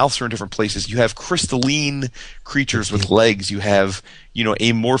their mouths are in different places. You have crystalline creatures with legs. You have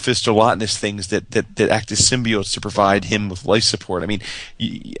amorphous gelatinous things that act as symbiotes to provide him with life support. I mean,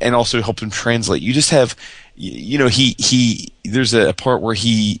 and also help him translate. You just have there's a part where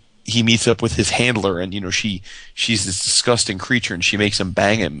he meets up with his handler, and she's this disgusting creature, and she makes him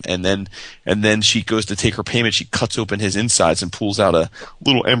bang him, and then she goes to take her payment. She cuts open his insides and pulls out a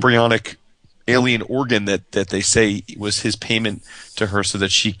little embryonic alien organ that they say was his payment to her, so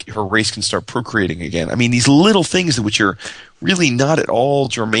that her race can start procreating again. I mean, these little things which are really not at all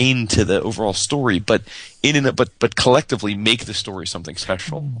germane to the overall story, but but collectively make the story something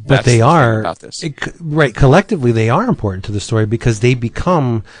special. But they are about this. Right, collectively they are important to the story, because they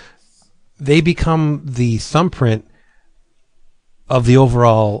become the thumbprint of the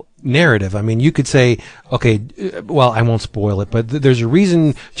overall narrative. I mean, you could say, okay, well, I won't spoil it, but there's a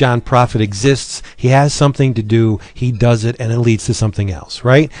reason John Prophet exists. He has something to do. He does it, and it leads to something else,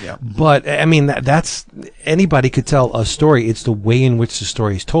 right? Yeah. But I mean, that's anybody could tell a story. It's the way in which the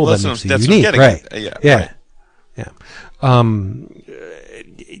story is told that makes it unique, right? Yeah.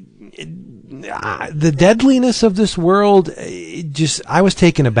 The deadliness of this world, I was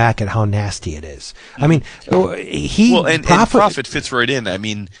taken aback at how nasty it is. I mean, and Prophet fits right in. I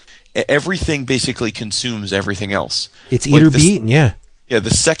mean, everything basically consumes everything else. It's eat or be eaten, yeah. Yeah, the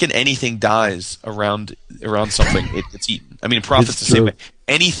second anything dies around something, it's eaten. I mean, Prophet's the same way.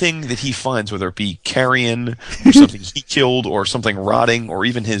 Anything that he finds, whether it be carrion or something he killed or something rotting or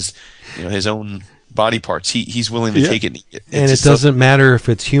even his own body parts, he's willing to take it and eat it. And it doesn't matter if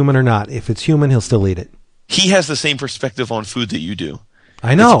it's human or not. If it's human, he'll still eat it. He has the same perspective on food that you do.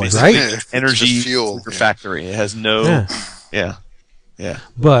 I know, right? Energy fuel factory. It has no... Yeah.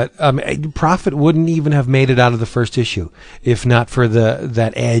 But Prophet wouldn't even have made it out of the first issue if not for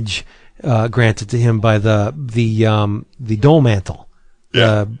that edge granted to him by the Dole Mantle.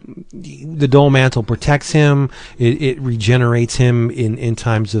 Yeah. The Dole Mantle protects him. It regenerates him in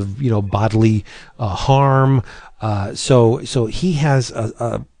times of bodily harm. So he has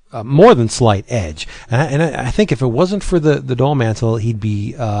a more than slight edge. And I think if it wasn't for the Dole Mantle, he'd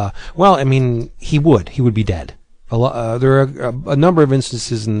be he would be dead. There are a number of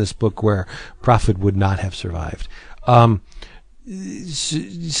instances in this book where Prophet would not have survived.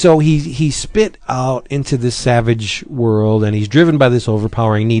 so he spit out into this savage world, and he's driven by this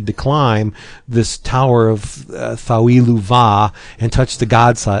overpowering need to climb this tower of Thawilu Va and touch the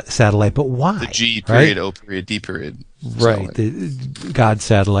God satellite. But why? The G period, right? O period, D period. Right, the God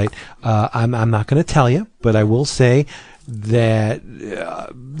satellite. I'm not going to tell you, but I will say that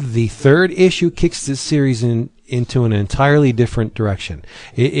the third issue kicks this series into an entirely different direction.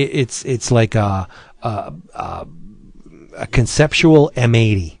 It's like a conceptual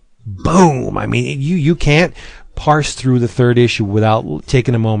M80. Boom! I mean, you can't parse through the third issue without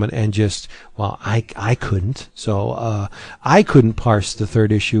taking a moment and just, well, I couldn't. So I couldn't parse the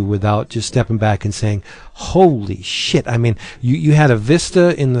third issue without just stepping back and saying, holy shit. I mean, you had a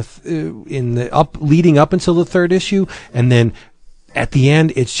vista in the leading up until the third issue, and then at the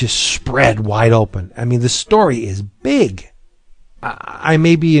end it's just spread wide open. I mean, the story is big. I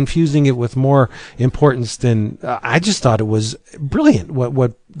may be infusing it with more importance than I just thought it was brilliant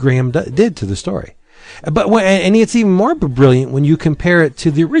what Graham did to the story. And it's even more brilliant when you compare it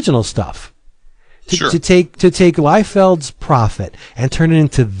to the original stuff. To take Liefeld's Prophet and turn it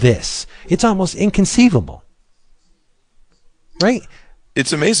into this, it's almost inconceivable, right?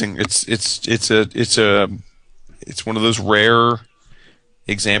 It's amazing. It's one of those rare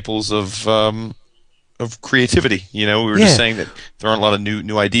examples of creativity. You know, we were just saying that there aren't a lot of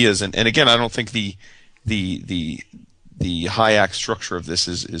new ideas, and again, I don't think the high act structure of this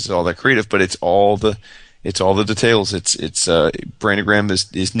is all that creative, but it's all the details. It's Brandon Graham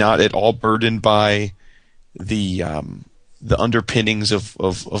is not at all burdened by the underpinnings of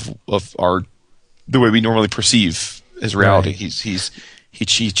our the way we normally perceive as reality. Right.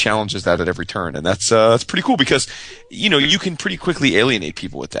 He challenges that at every turn, and that's pretty cool because you can pretty quickly alienate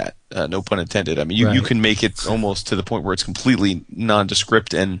people with that. No pun intended. I mean, you can make it almost to the point where it's completely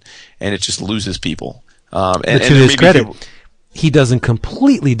nondescript and it just loses people. But to his credit, he doesn't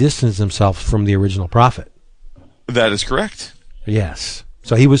completely distance himself from the original Prophet. That is correct. Yes.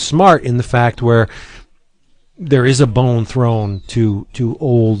 So he was smart in the fact where there is a bone thrown to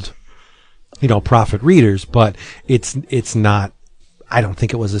old, Prophet readers, but it's not. I don't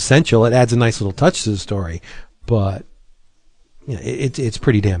think it was essential. It adds a nice little touch to the story, but it's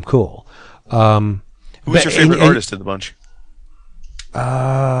pretty damn cool. Who's your favorite artist in the bunch?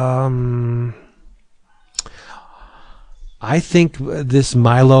 I think this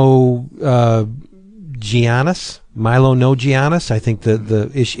Milonogiannis. I think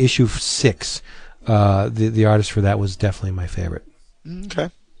the issue 6, the artist for that was definitely my favorite. Okay.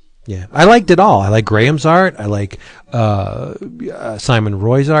 Yeah, I liked it all. I like Graham's art. I like Simon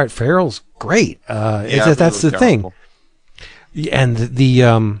Roy's art. Farel's great. That's the thing. And I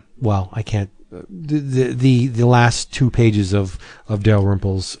can't. The last 2 pages of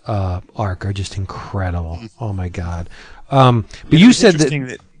Dalrymple's arc are just incredible. Oh my God! But you said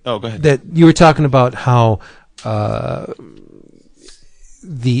that. Oh, go ahead. That you were talking about how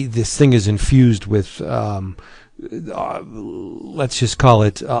this thing is infused with. Let's just call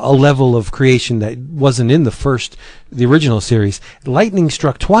it a level of creation that wasn't in the original series. Lightning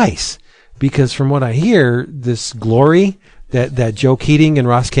struck twice, because from what I hear, this glory that Joe Keating and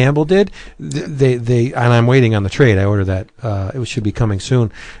Ross Campbell did, they and I'm waiting on the trade. I ordered that. It should be coming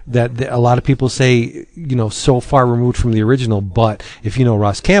soon. That a lot of people say, so far removed from the original, but if you know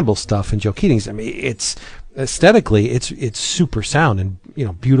Ross Campbell's stuff and Joe Keating's, I mean, it's aesthetically, it's super sound and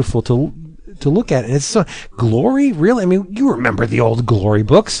beautiful to look at. And it's Glory, really. I mean, you remember the old Glory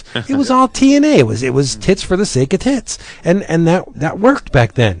books? It was all TNA. It was tits for the sake of tits, and that worked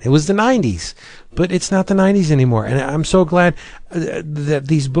back then. It was the 90s, but it's not the 90s anymore. And I'm so glad that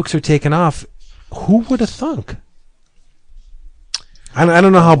these books are taken off. Who would have thunk? I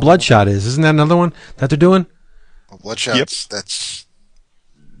don't know how Bloodshot is. Isn't that another one that they're doing? Well, Bloodshot. Yep.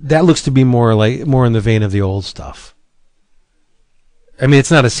 That looks to be more in the vein of the old stuff. I mean,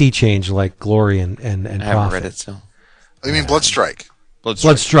 it's not a sea change like Glory and Prophet. I haven't read it, so. Oh, you mean Bloodstrike?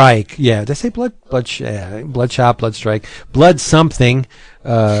 Bloodstrike, yeah. Did I say Bloodshot, Bloodstrike, Blood something.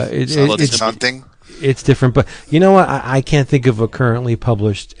 It's something. It's different, but you know what? I can't think of a currently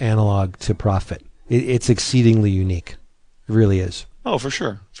published analog to Prophet. It's exceedingly unique. It really is. Oh, for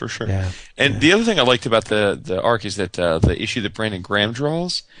sure. Yeah. And the other thing I liked about the arc is that the issue that Brandon Graham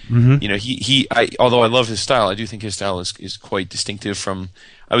draws, although I love his style, I do think his style is quite distinctive from.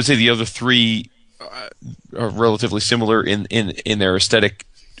 I would say the other 3 are relatively similar in their aesthetic,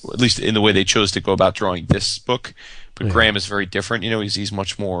 at least in the way they chose to go about drawing this book. But Graham is very different. He's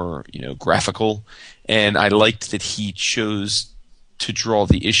much more graphical, and I liked that he chose to draw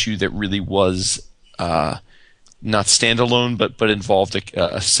the issue that really was. Not standalone, but involved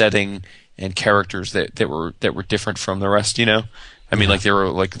a setting characters that were different from the rest. I mean, like, there were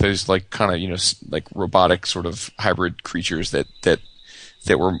like those like kind of like robotic sort of hybrid creatures that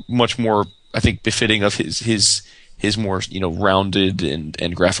were much more, I think, befitting of his more rounded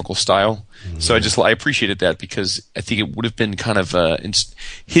and graphical style. So I appreciated that, because I think it would have been kind of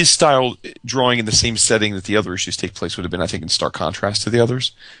his style drawing in the same setting that the other issues take place would have been, I think, in stark contrast to the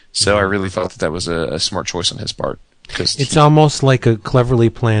others. So I really thought that was a smart choice on his part. It's almost like a cleverly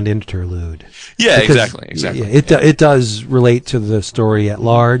planned interlude. Yeah, exactly. Yeah, it does relate to the story at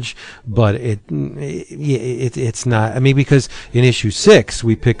large, but it's not. I mean, because in issue 6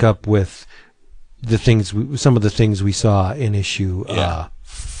 we pick up with some of the things we saw in issue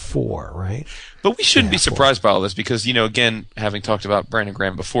 4, right? But we shouldn't be surprised by all this, because again, having talked about Brandon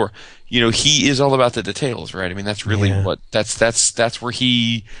Graham before, he is all about the details, right? I mean, that's really that's where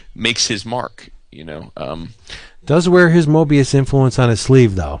he makes his mark. Does wear his Mobius influence on his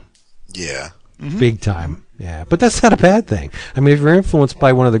sleeve, though. Yeah. Mm-hmm. Big time. Yeah, but that's not a bad thing. I mean, if you're influenced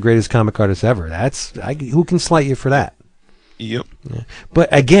by one of the greatest comic artists ever, who can slight you for that? Yep. Yeah. But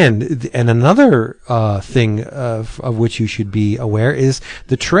again, and another thing of which you should be aware is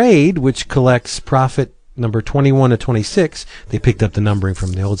the trade, which collects Prophet number 21 to 26. They picked up the numbering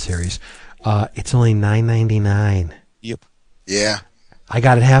from the old series. It's only $9.99. Yep. Yeah. I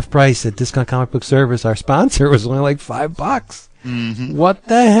got it half price at Discount Comic Book Service. Our sponsor was only like $5. Mm-hmm. What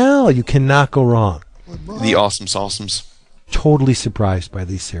the hell? You cannot go wrong. The awesomes. Totally surprised by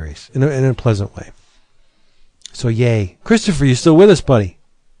these series in a pleasant way. So yay. Christopher, you still with us, buddy?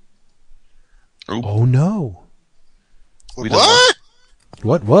 Oop. Oh no. What?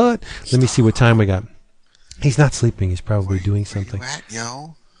 What? Let me see what time we got. He's not sleeping. He's probably doing something. Where you at,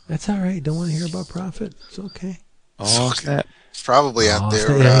 yo? That's all right. Don't want to hear about Prophet. It's okay. Oh, that. It's probably out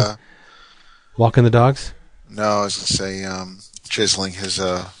there. Walking the dogs? No, I was going to say chiseling his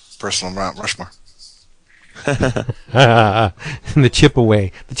personal Mount Rushmore. The chip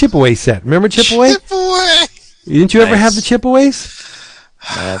away. The chip away set. Remember chip away? Chip away! Didn't you ever have the chip aways?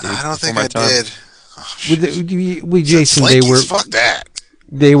 I don't think I did. Oh, with Jason, fuck that.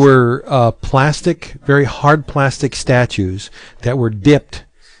 They were plastic, very hard plastic statues that were dipped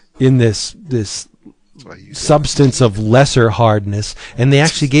in this substance of lesser hardness, and they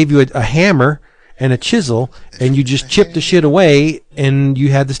actually gave you a hammer and a chisel, and you just chipped the shit away, and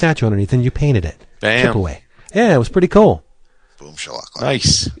you had the statue underneath, and you painted it. Bam. Chip away. Yeah, it was pretty cool. Boom, Sherlock.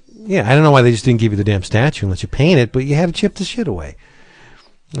 Nice. Yeah, I don't know why they just didn't give you the damn statue and let you paint it, but you had to chip the shit away.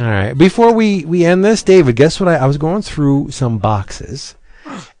 All right. Before we end this, David, guess what? I was going through some boxes,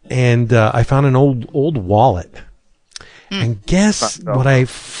 and I found an old wallet. And guess what I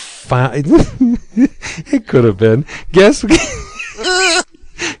found? It could have been. Guess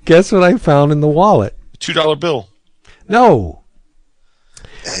what I found in the wallet? $2 bill. No.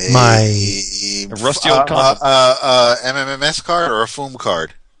 A rusty old condom. MMS card or a foam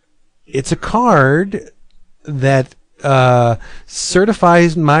card? It's a card that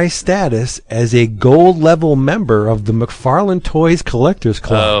certifies my status as a gold level member of the McFarlane Toys Collectors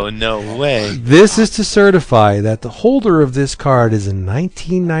Club. Oh, no way. This is to certify that the holder of this card is a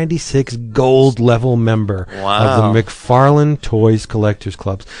 1996 gold level member of the McFarlane Toys Collectors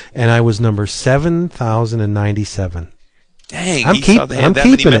Club. And I was number 7,097. Dang, I'm keeping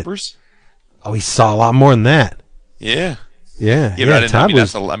it. Members? Oh, he saw a lot more than that. Yeah. Yeah. Todd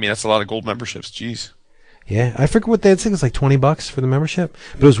that's a lot of gold memberships. Jeez. Yeah, I forget what they had said. It was like $20 for the membership,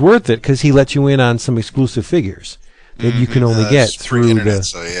 but it was worth it because he let you in on some exclusive figures that you can only get through internet, the.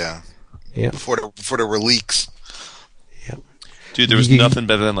 So yeah. Before there were leaks. Yeah. Dude, there was nothing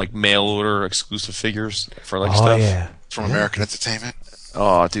better than like mail order exclusive figures for like stuff. Yeah. From American Entertainment.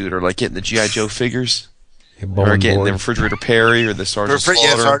 Oh, dude, or like getting the G.I. Joe figures. Or getting the Refrigerator Perry or the Sergeant Slaughter.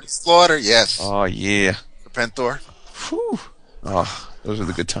 Yeah, Sergeant Slaughter, yes. Oh, yeah. The Penthor. Whew. Oh, those are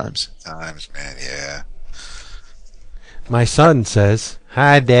the good times. Times, man, yeah. My son says,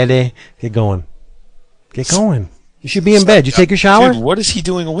 "Hi, Daddy." Get going. Get going. You should be in bed. You take your shower? Dude, what is he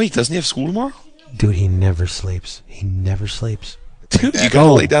doing awake? Doesn't he have school tomorrow? Dude, he never sleeps. Dude, you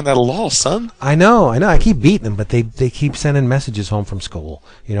gotta lay down that law, son. I know. I keep beating him, but they keep sending messages home from school.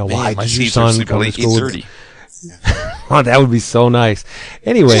 You know, why did your son come to school? Oh, that would be so nice.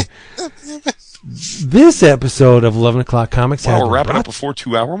 Anyway, this episode of 11 O'Clock Comics has... we're wrapping up before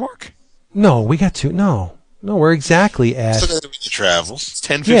 2-hour mark? No, we got to... No, we're exactly at... Still got to do your travels. It's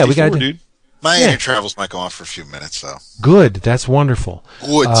 10:54, dude. My travels might go on for a few minutes, though. Good. That's wonderful.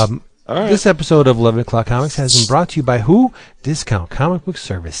 Good. All right. This episode of 11 O'Clock Comics has been brought to you by who? Discount Comic Book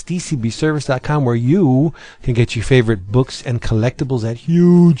Service, DCBService.com, where you can get your favorite books and collectibles at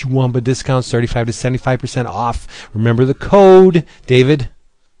huge Wamba discounts, 35 to 75% off. Remember the code, David?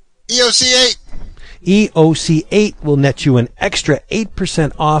 EOC8. EOC8 will net you an extra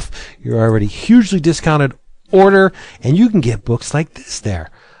 8% off your already hugely discounted order, and you can get books like this there.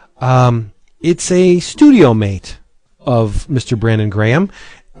 It's a studio mate of Mr. Brandon Graham.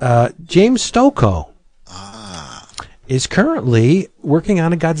 James Stokoe is currently working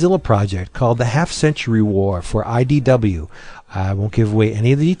on a Godzilla project called The Half Century War for IDW. I won't give away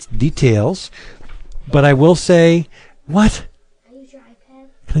any of the details, but I will say, what?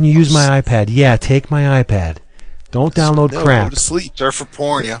 Can you use my iPad? Yeah, take my iPad. Don't download crap. Go to sleep. Surf for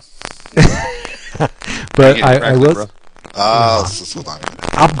porn, yeah. But I will. Hold on.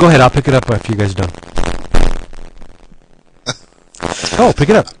 Go ahead. I'll pick it up after you guys are done. Oh, pick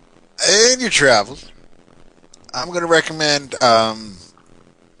it up. In your travels, I'm going to recommend not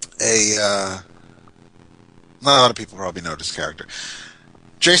a lot of people probably know this character.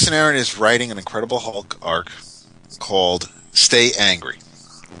 Jason Aaron is writing an Incredible Hulk arc called "Stay Angry!" !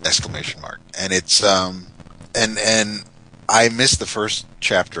 And it's and I missed the first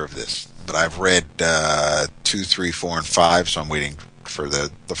chapter of this, but I've read 2, 3, 4, and 5, so I'm waiting for the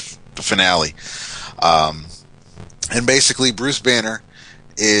finale. And basically, Bruce Banner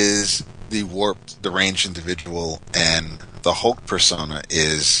is the warped, deranged individual, and the Hulk persona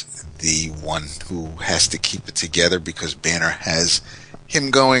is the one who has to keep it together because Banner has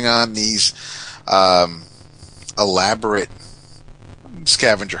him going on these elaborate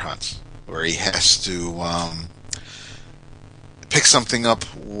scavenger hunts where he has to pick something up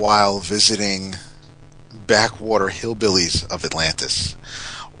while visiting backwater hillbillies of Atlantis,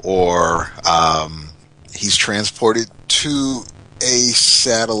 or he's transported to a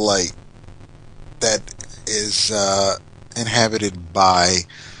satellite that is inhabited by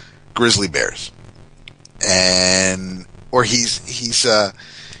grizzly bears, or he's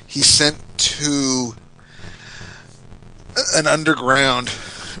sent to an underground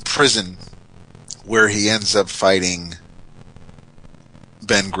prison where he ends up fighting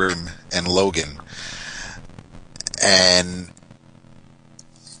Ben Grimm and Logan, and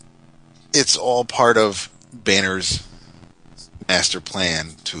it's all part of Banner's master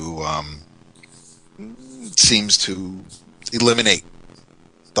plan to seems to eliminate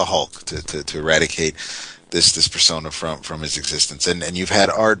the Hulk, to eradicate this persona from his existence. And you've had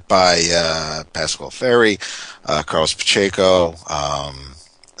art by Pasquale Ferry, Carlos Pacheco,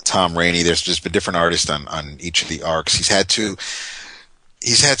 Tom Rainey. There's just been different artists on each of the arcs. He's had to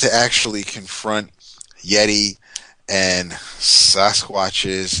actually confront Yeti and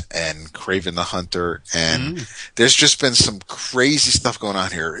Sasquatches and Kraven the Hunter, and there's just been some crazy stuff going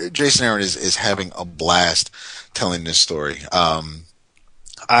on here. Jason Aaron is having a blast telling this story.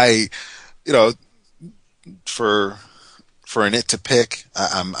 For a nit to pick,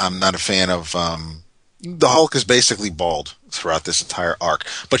 I'm not a fan of the Hulk is basically bald throughout this entire arc,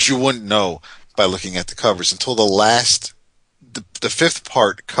 but you wouldn't know by looking at the covers until the fifth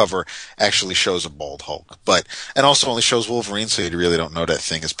part cover actually shows a bald Hulk, and also only shows Wolverine, so you really don't know that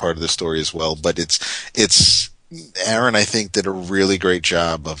thing as part of the story as well. But it's Aaron, I think, did a really great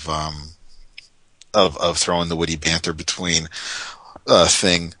job of throwing the witty banter between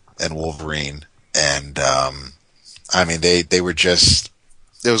Thing and Wolverine, and I mean they were just.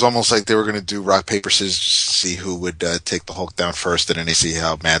 It was almost like they were going to do rock, paper, scissors to see who would take the Hulk down first, and then they see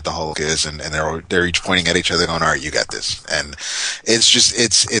how mad the Hulk is, and they're each pointing at each other going, all right, you got this. And it's just,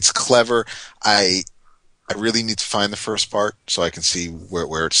 it's clever. I really need to find the first part so I can see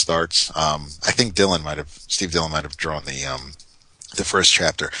where it starts. I think Steve Dillon might have drawn the first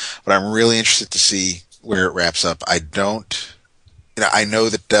chapter, but I'm really interested to see where it wraps up. I know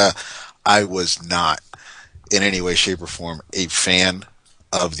that I was not in any way, shape, or form a fan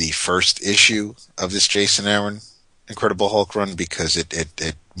of the first issue of this Jason Aaron Incredible Hulk run, because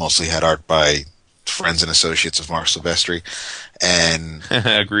it mostly had art by friends and associates of Mark Silvestri, and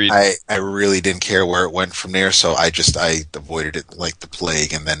agreed. I really didn't care where it went from there, so I avoided it like the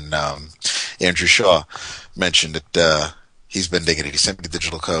plague. And then Andrew Shaw mentioned that he's been digging it. He sent me the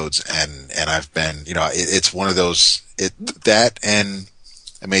digital codes, and I've been, it's one of those, that and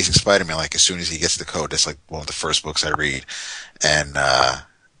Amazing Spider-Man, like as soon as he gets the code, that's like one of the first books I read, and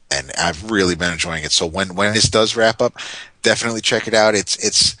I've really been enjoying it. So when this does wrap up, definitely check it out.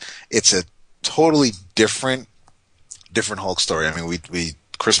 It's a totally different Hulk story. I mean,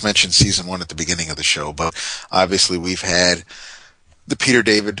 Chris mentioned season 1 at the beginning of the show, but obviously we've had the Peter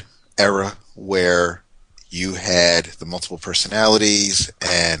David era where you had the multiple personalities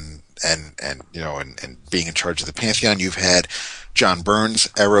and being in charge of the Pantheon. You've had John Byrne's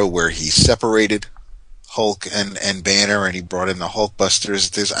era where he separated Hulk and Banner, and he brought in the Hulkbusters.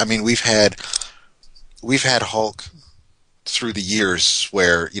 We've had Hulk through the years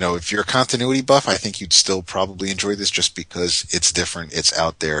where, if you're a continuity buff, I think you'd still probably enjoy this just because it's different, it's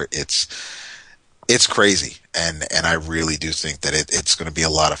out there, it's crazy, and I really do think that it's going to be a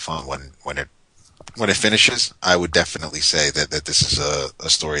lot of fun when it finishes. I would definitely say that this is a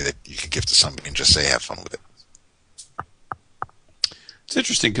story that you could give to somebody and just say have fun with it. It's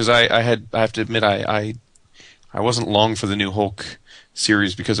interesting because I have to admit I wasn't long for the new Hulk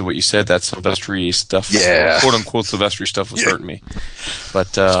series because of what you said. That Silvestri stuff, quote unquote Silvestri stuff, was hurting me.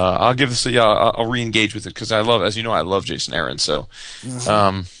 But I'll give this I'll re-engage with it because I love, as you know, I love Jason Aaron. So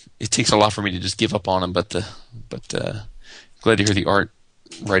it takes a lot for me to just give up on him. But glad to hear the art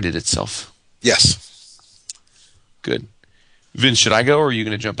righted itself. Yes. Good. Vince, should I go or are you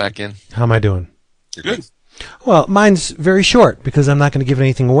going to jump back in? How am I doing? You're good. Well, mine's very short because I'm not going to give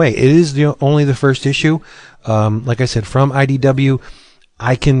anything away. It is only the first issue. Like I said, from IDW,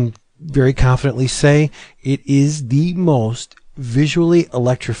 I can very confidently say it is the most visually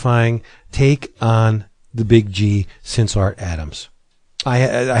electrifying take on the Big G since Art Adams. I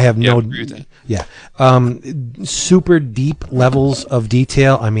have no... agree with that. Yeah. Super deep levels of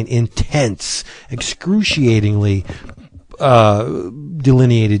detail. I mean, intense, excruciatingly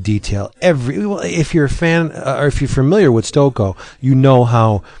delineated detail. If you're a fan, or if you're familiar with Stokoe, you know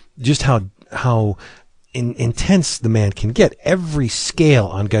how intense the man can get. Every scale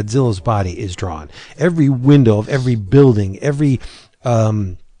on Godzilla's body is drawn. Every window of every building, every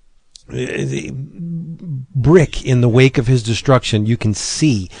brick in the wake of his destruction, you can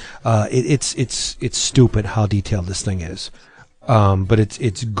see. It's stupid how detailed this thing is. But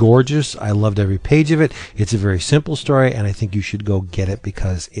it's gorgeous. I loved every page of it. It's a very simple story, and I think you should go get it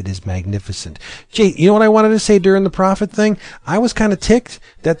because it is magnificent. Jay, you know what I wanted to say during the Prophet thing? I was kind of ticked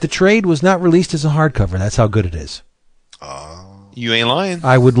that the trade was not released as a hardcover. That's how good it is. You ain't lying.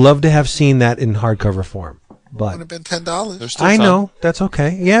 I would love to have seen that in hardcover form. But Would have been $10. I know, that's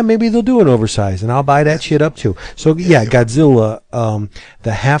okay. Yeah, maybe they'll do an oversized, and I'll buy that shit up too. So yeah, Godzilla,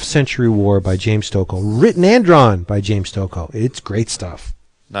 the Half-Century War by James Stokoe, written and drawn by James Stokoe. It's great stuff.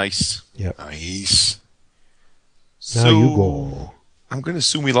 Nice. Yep. Nice. Now you go. I'm going to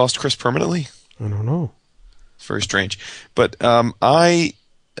assume we lost Chris permanently. I don't know. It's very strange, but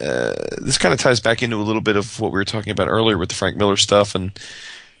this kind of ties back into a little bit of what we were talking about earlier with the Frank Miller stuff and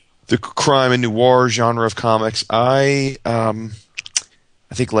the crime and noir genre of comics. I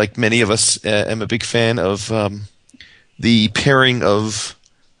think, like many of us, am a big fan of the pairing of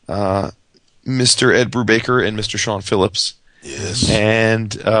Mr. Ed Brubaker and Mr. Sean Phillips. Yes.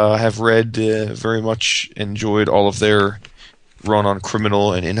 And have read, very much enjoyed all of their run on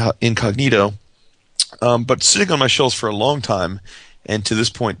Criminal and Incognito. But sitting on my shelves for a long time, and to this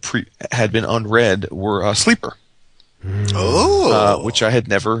point had been unread, were Sleeper. Which I had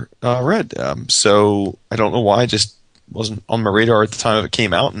never read. So I don't know why, it just wasn't on my radar at the time it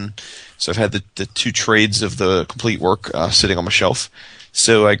came out, and so I've had the two trades of the complete work sitting on my shelf.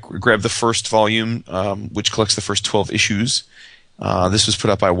 So I grabbed the first volume, which collects the first 12 issues. This was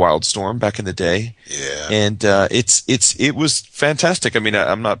put out by Wildstorm back in the day. Yeah. And it was fantastic. I mean,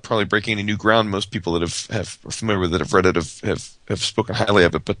 I'm not probably breaking any new ground. Most people that are familiar with it, have read it, have spoken highly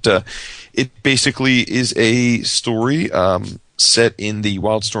of it. But it basically is a story set in the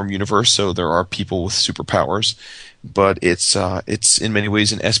Wildstorm universe. So there are people with superpowers, but it's in many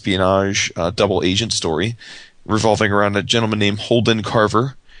ways an espionage double agent story revolving around a gentleman named Holden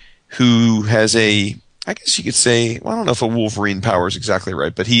Carver, who has I guess you could say, well, I don't know if a Wolverine power is exactly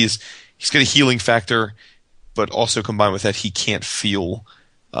right, but he's got a healing factor, but also combined with that, he can't feel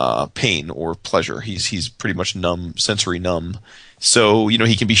pain or pleasure. He's pretty much numb, sensory numb. So,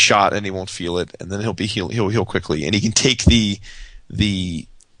 he can be shot and he won't feel it, and then he'll heal quickly, and he can take the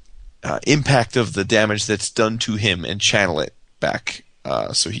impact of the damage that's done to him and channel it back,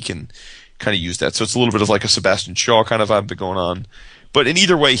 so he can kind of use that. So it's a little bit of like a Sebastian Shaw kind of vibe going on. But in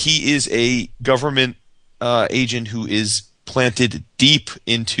either way, he is a government agent who is planted deep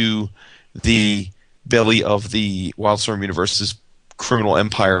into the belly of the Wildstorm universe's criminal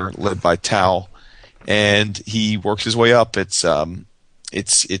empire led by Tau, and he works his way up. It's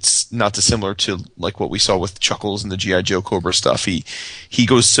not dissimilar to like what we saw with Chuckles and the G.I. Joe Cobra stuff. He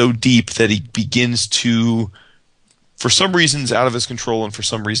goes so deep that he begins to, for some reasons out of his control, and for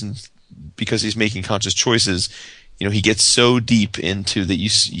some reasons because he's making conscious choices, he gets so deep into that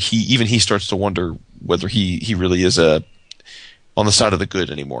he starts to wonder whether he really is on the side of the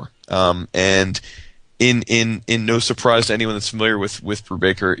good anymore. And in no surprise to anyone that's familiar with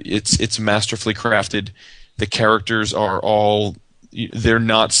Brubaker, it's masterfully crafted. The characters are they're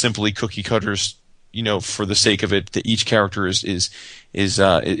not simply cookie cutters for the sake of it, that each character is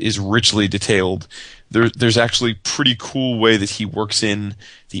richly detailed. There's actually pretty cool way that he works in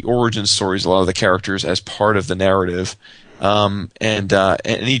the origin stories, a lot of the characters, as part of the narrative. And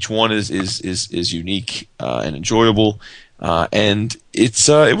each one is unique and enjoyable, and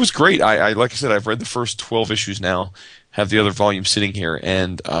it was great. I like I said, I've read the first 12 issues now, have the other volume sitting here,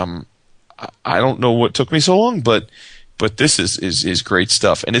 and I don't know what took me so long, but this is great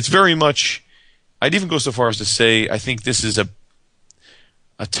stuff, and it's very much. I'd even go so far as to say I think this is a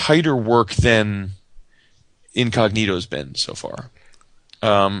tighter work than Incognito's been so far.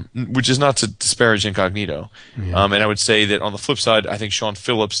 Which is not to disparage Incognito. Yeah. And I would say that on the flip side, I think Sean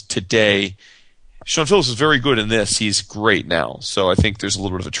Phillips is very good in this. He's great now. So I think there's a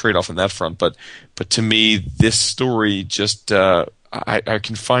little bit of a trade-off on that front. But to me, this story just, I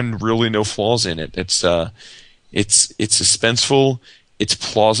can find really no flaws in it. It's suspenseful. It's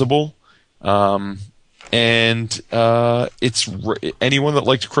plausible. And it's anyone that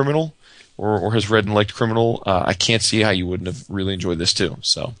liked Criminal or has read and liked Criminal, I can't see how you wouldn't have really enjoyed this too.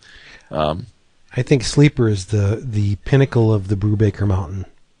 So, I think Sleeper is the pinnacle of the Brubaker Mountain.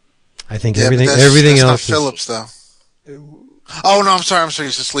 I think everything that's else. Not Phillips though. Oh no, I'm sorry.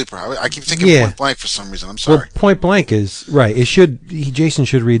 He's a Sleeper. I keep thinking Point Blank for some reason. I'm sorry. Well, Point Blank is right. Jason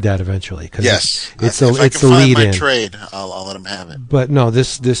should read that eventually. Yes, it's if a I can find my lead-in. trade, I'll let him have it. But no,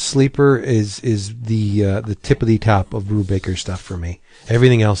 this Sleeper is the tip of the top of Brubaker stuff for me.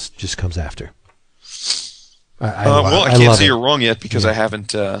 Everything else just comes after. I can't say you're wrong yet because I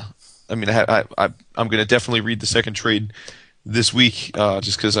haven't. I'm going to definitely read the second trade this week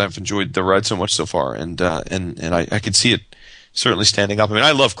just because I've enjoyed the ride so much so far, and I can see it certainly standing up. I mean,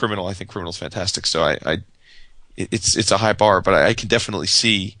 I love Criminal. I think Criminal's fantastic. So it's a high bar, but I can definitely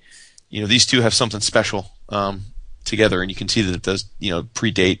see, these two have something special together, and you can see that it does,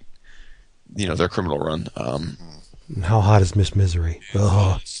 predate, their Criminal run. How hot is Miss Misery?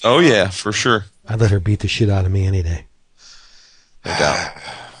 Oh yeah, for sure. I'd let her beat the shit out of me any day. No doubt.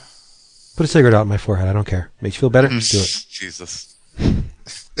 Put a cigarette out in my forehead. I don't care. Makes you feel better? Do it. Jesus.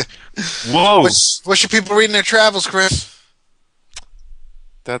 Whoa. What should people read in their travels, Chris?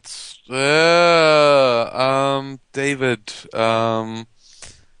 That's David.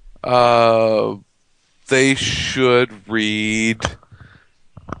 They should read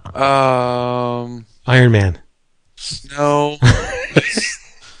Iron Man. No.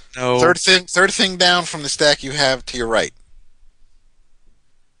 No. Third thing down from the stack you have to your right.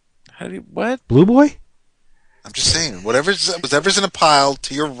 What? Blue Boy? I'm just saying, whatever's in a pile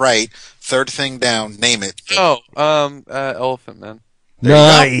to your right, third thing down, name it. Elephant Man.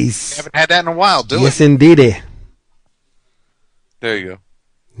 Nice. Haven't had that in a while, do it? Yes, indeed. There you go.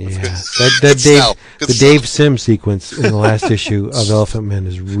 Yeah, the Dave Sim sequence in the last issue of Elephant Man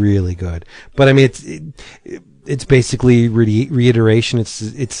is really good. But I mean, it's basically reiteration.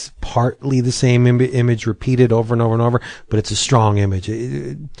 It's partly the same image repeated over and over and over, but it's a strong image.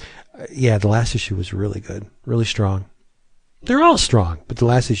 The last issue was really good, really strong. They're all strong, but the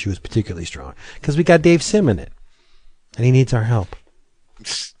last issue was particularly strong because we got Dave Sim in it, and he needs our help.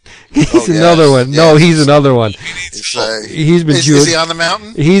 He's another one. Yeah. No, he's another one. He's been chewing. Is he on the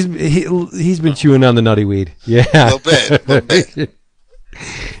mountain? He's been chewing on the nutty weed. Yeah, a little bit.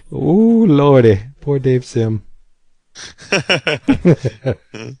 Oh lordy, poor Dave Sim.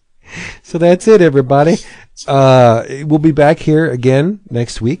 So that's it, everybody. We'll be back here again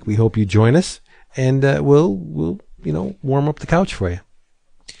next week. We hope you join us, and we'll warm up the couch for you.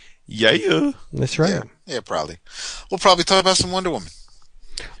 Yeah. That's right. Yeah, probably. We'll probably talk about some Wonder Woman.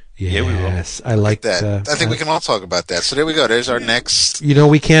 Yes, we will. I like that. I think we can all talk about that. So there we go. There's our next.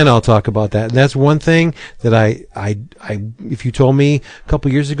 We can all talk about that. And that's one thing that I if you told me a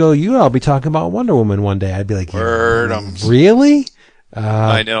couple years ago, I'll be talking about Wonder Woman one day, I'd be like, really?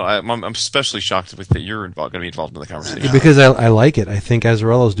 I know. I'm especially shocked with that you're going to be involved in the conversation. Because I like it. I think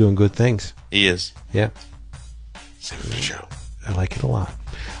Azzarello's doing good things. He is. Yeah. I like it a lot.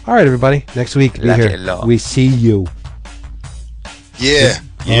 All right, everybody. Next week, be here. We see you. Yeah.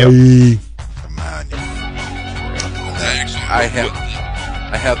 Yep. Come on. I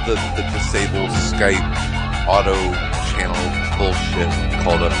have the disabled Skype auto channel bullshit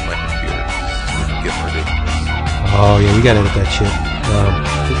called up my computer. Get ready. Oh yeah, we gotta edit that shit. You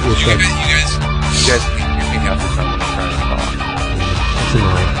guys can hear me half the time when I'm trying to talk. That's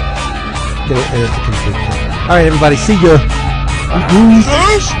annoying. Gotta edit the computer. All right, everybody. See ya.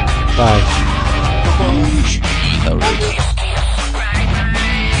 Bye.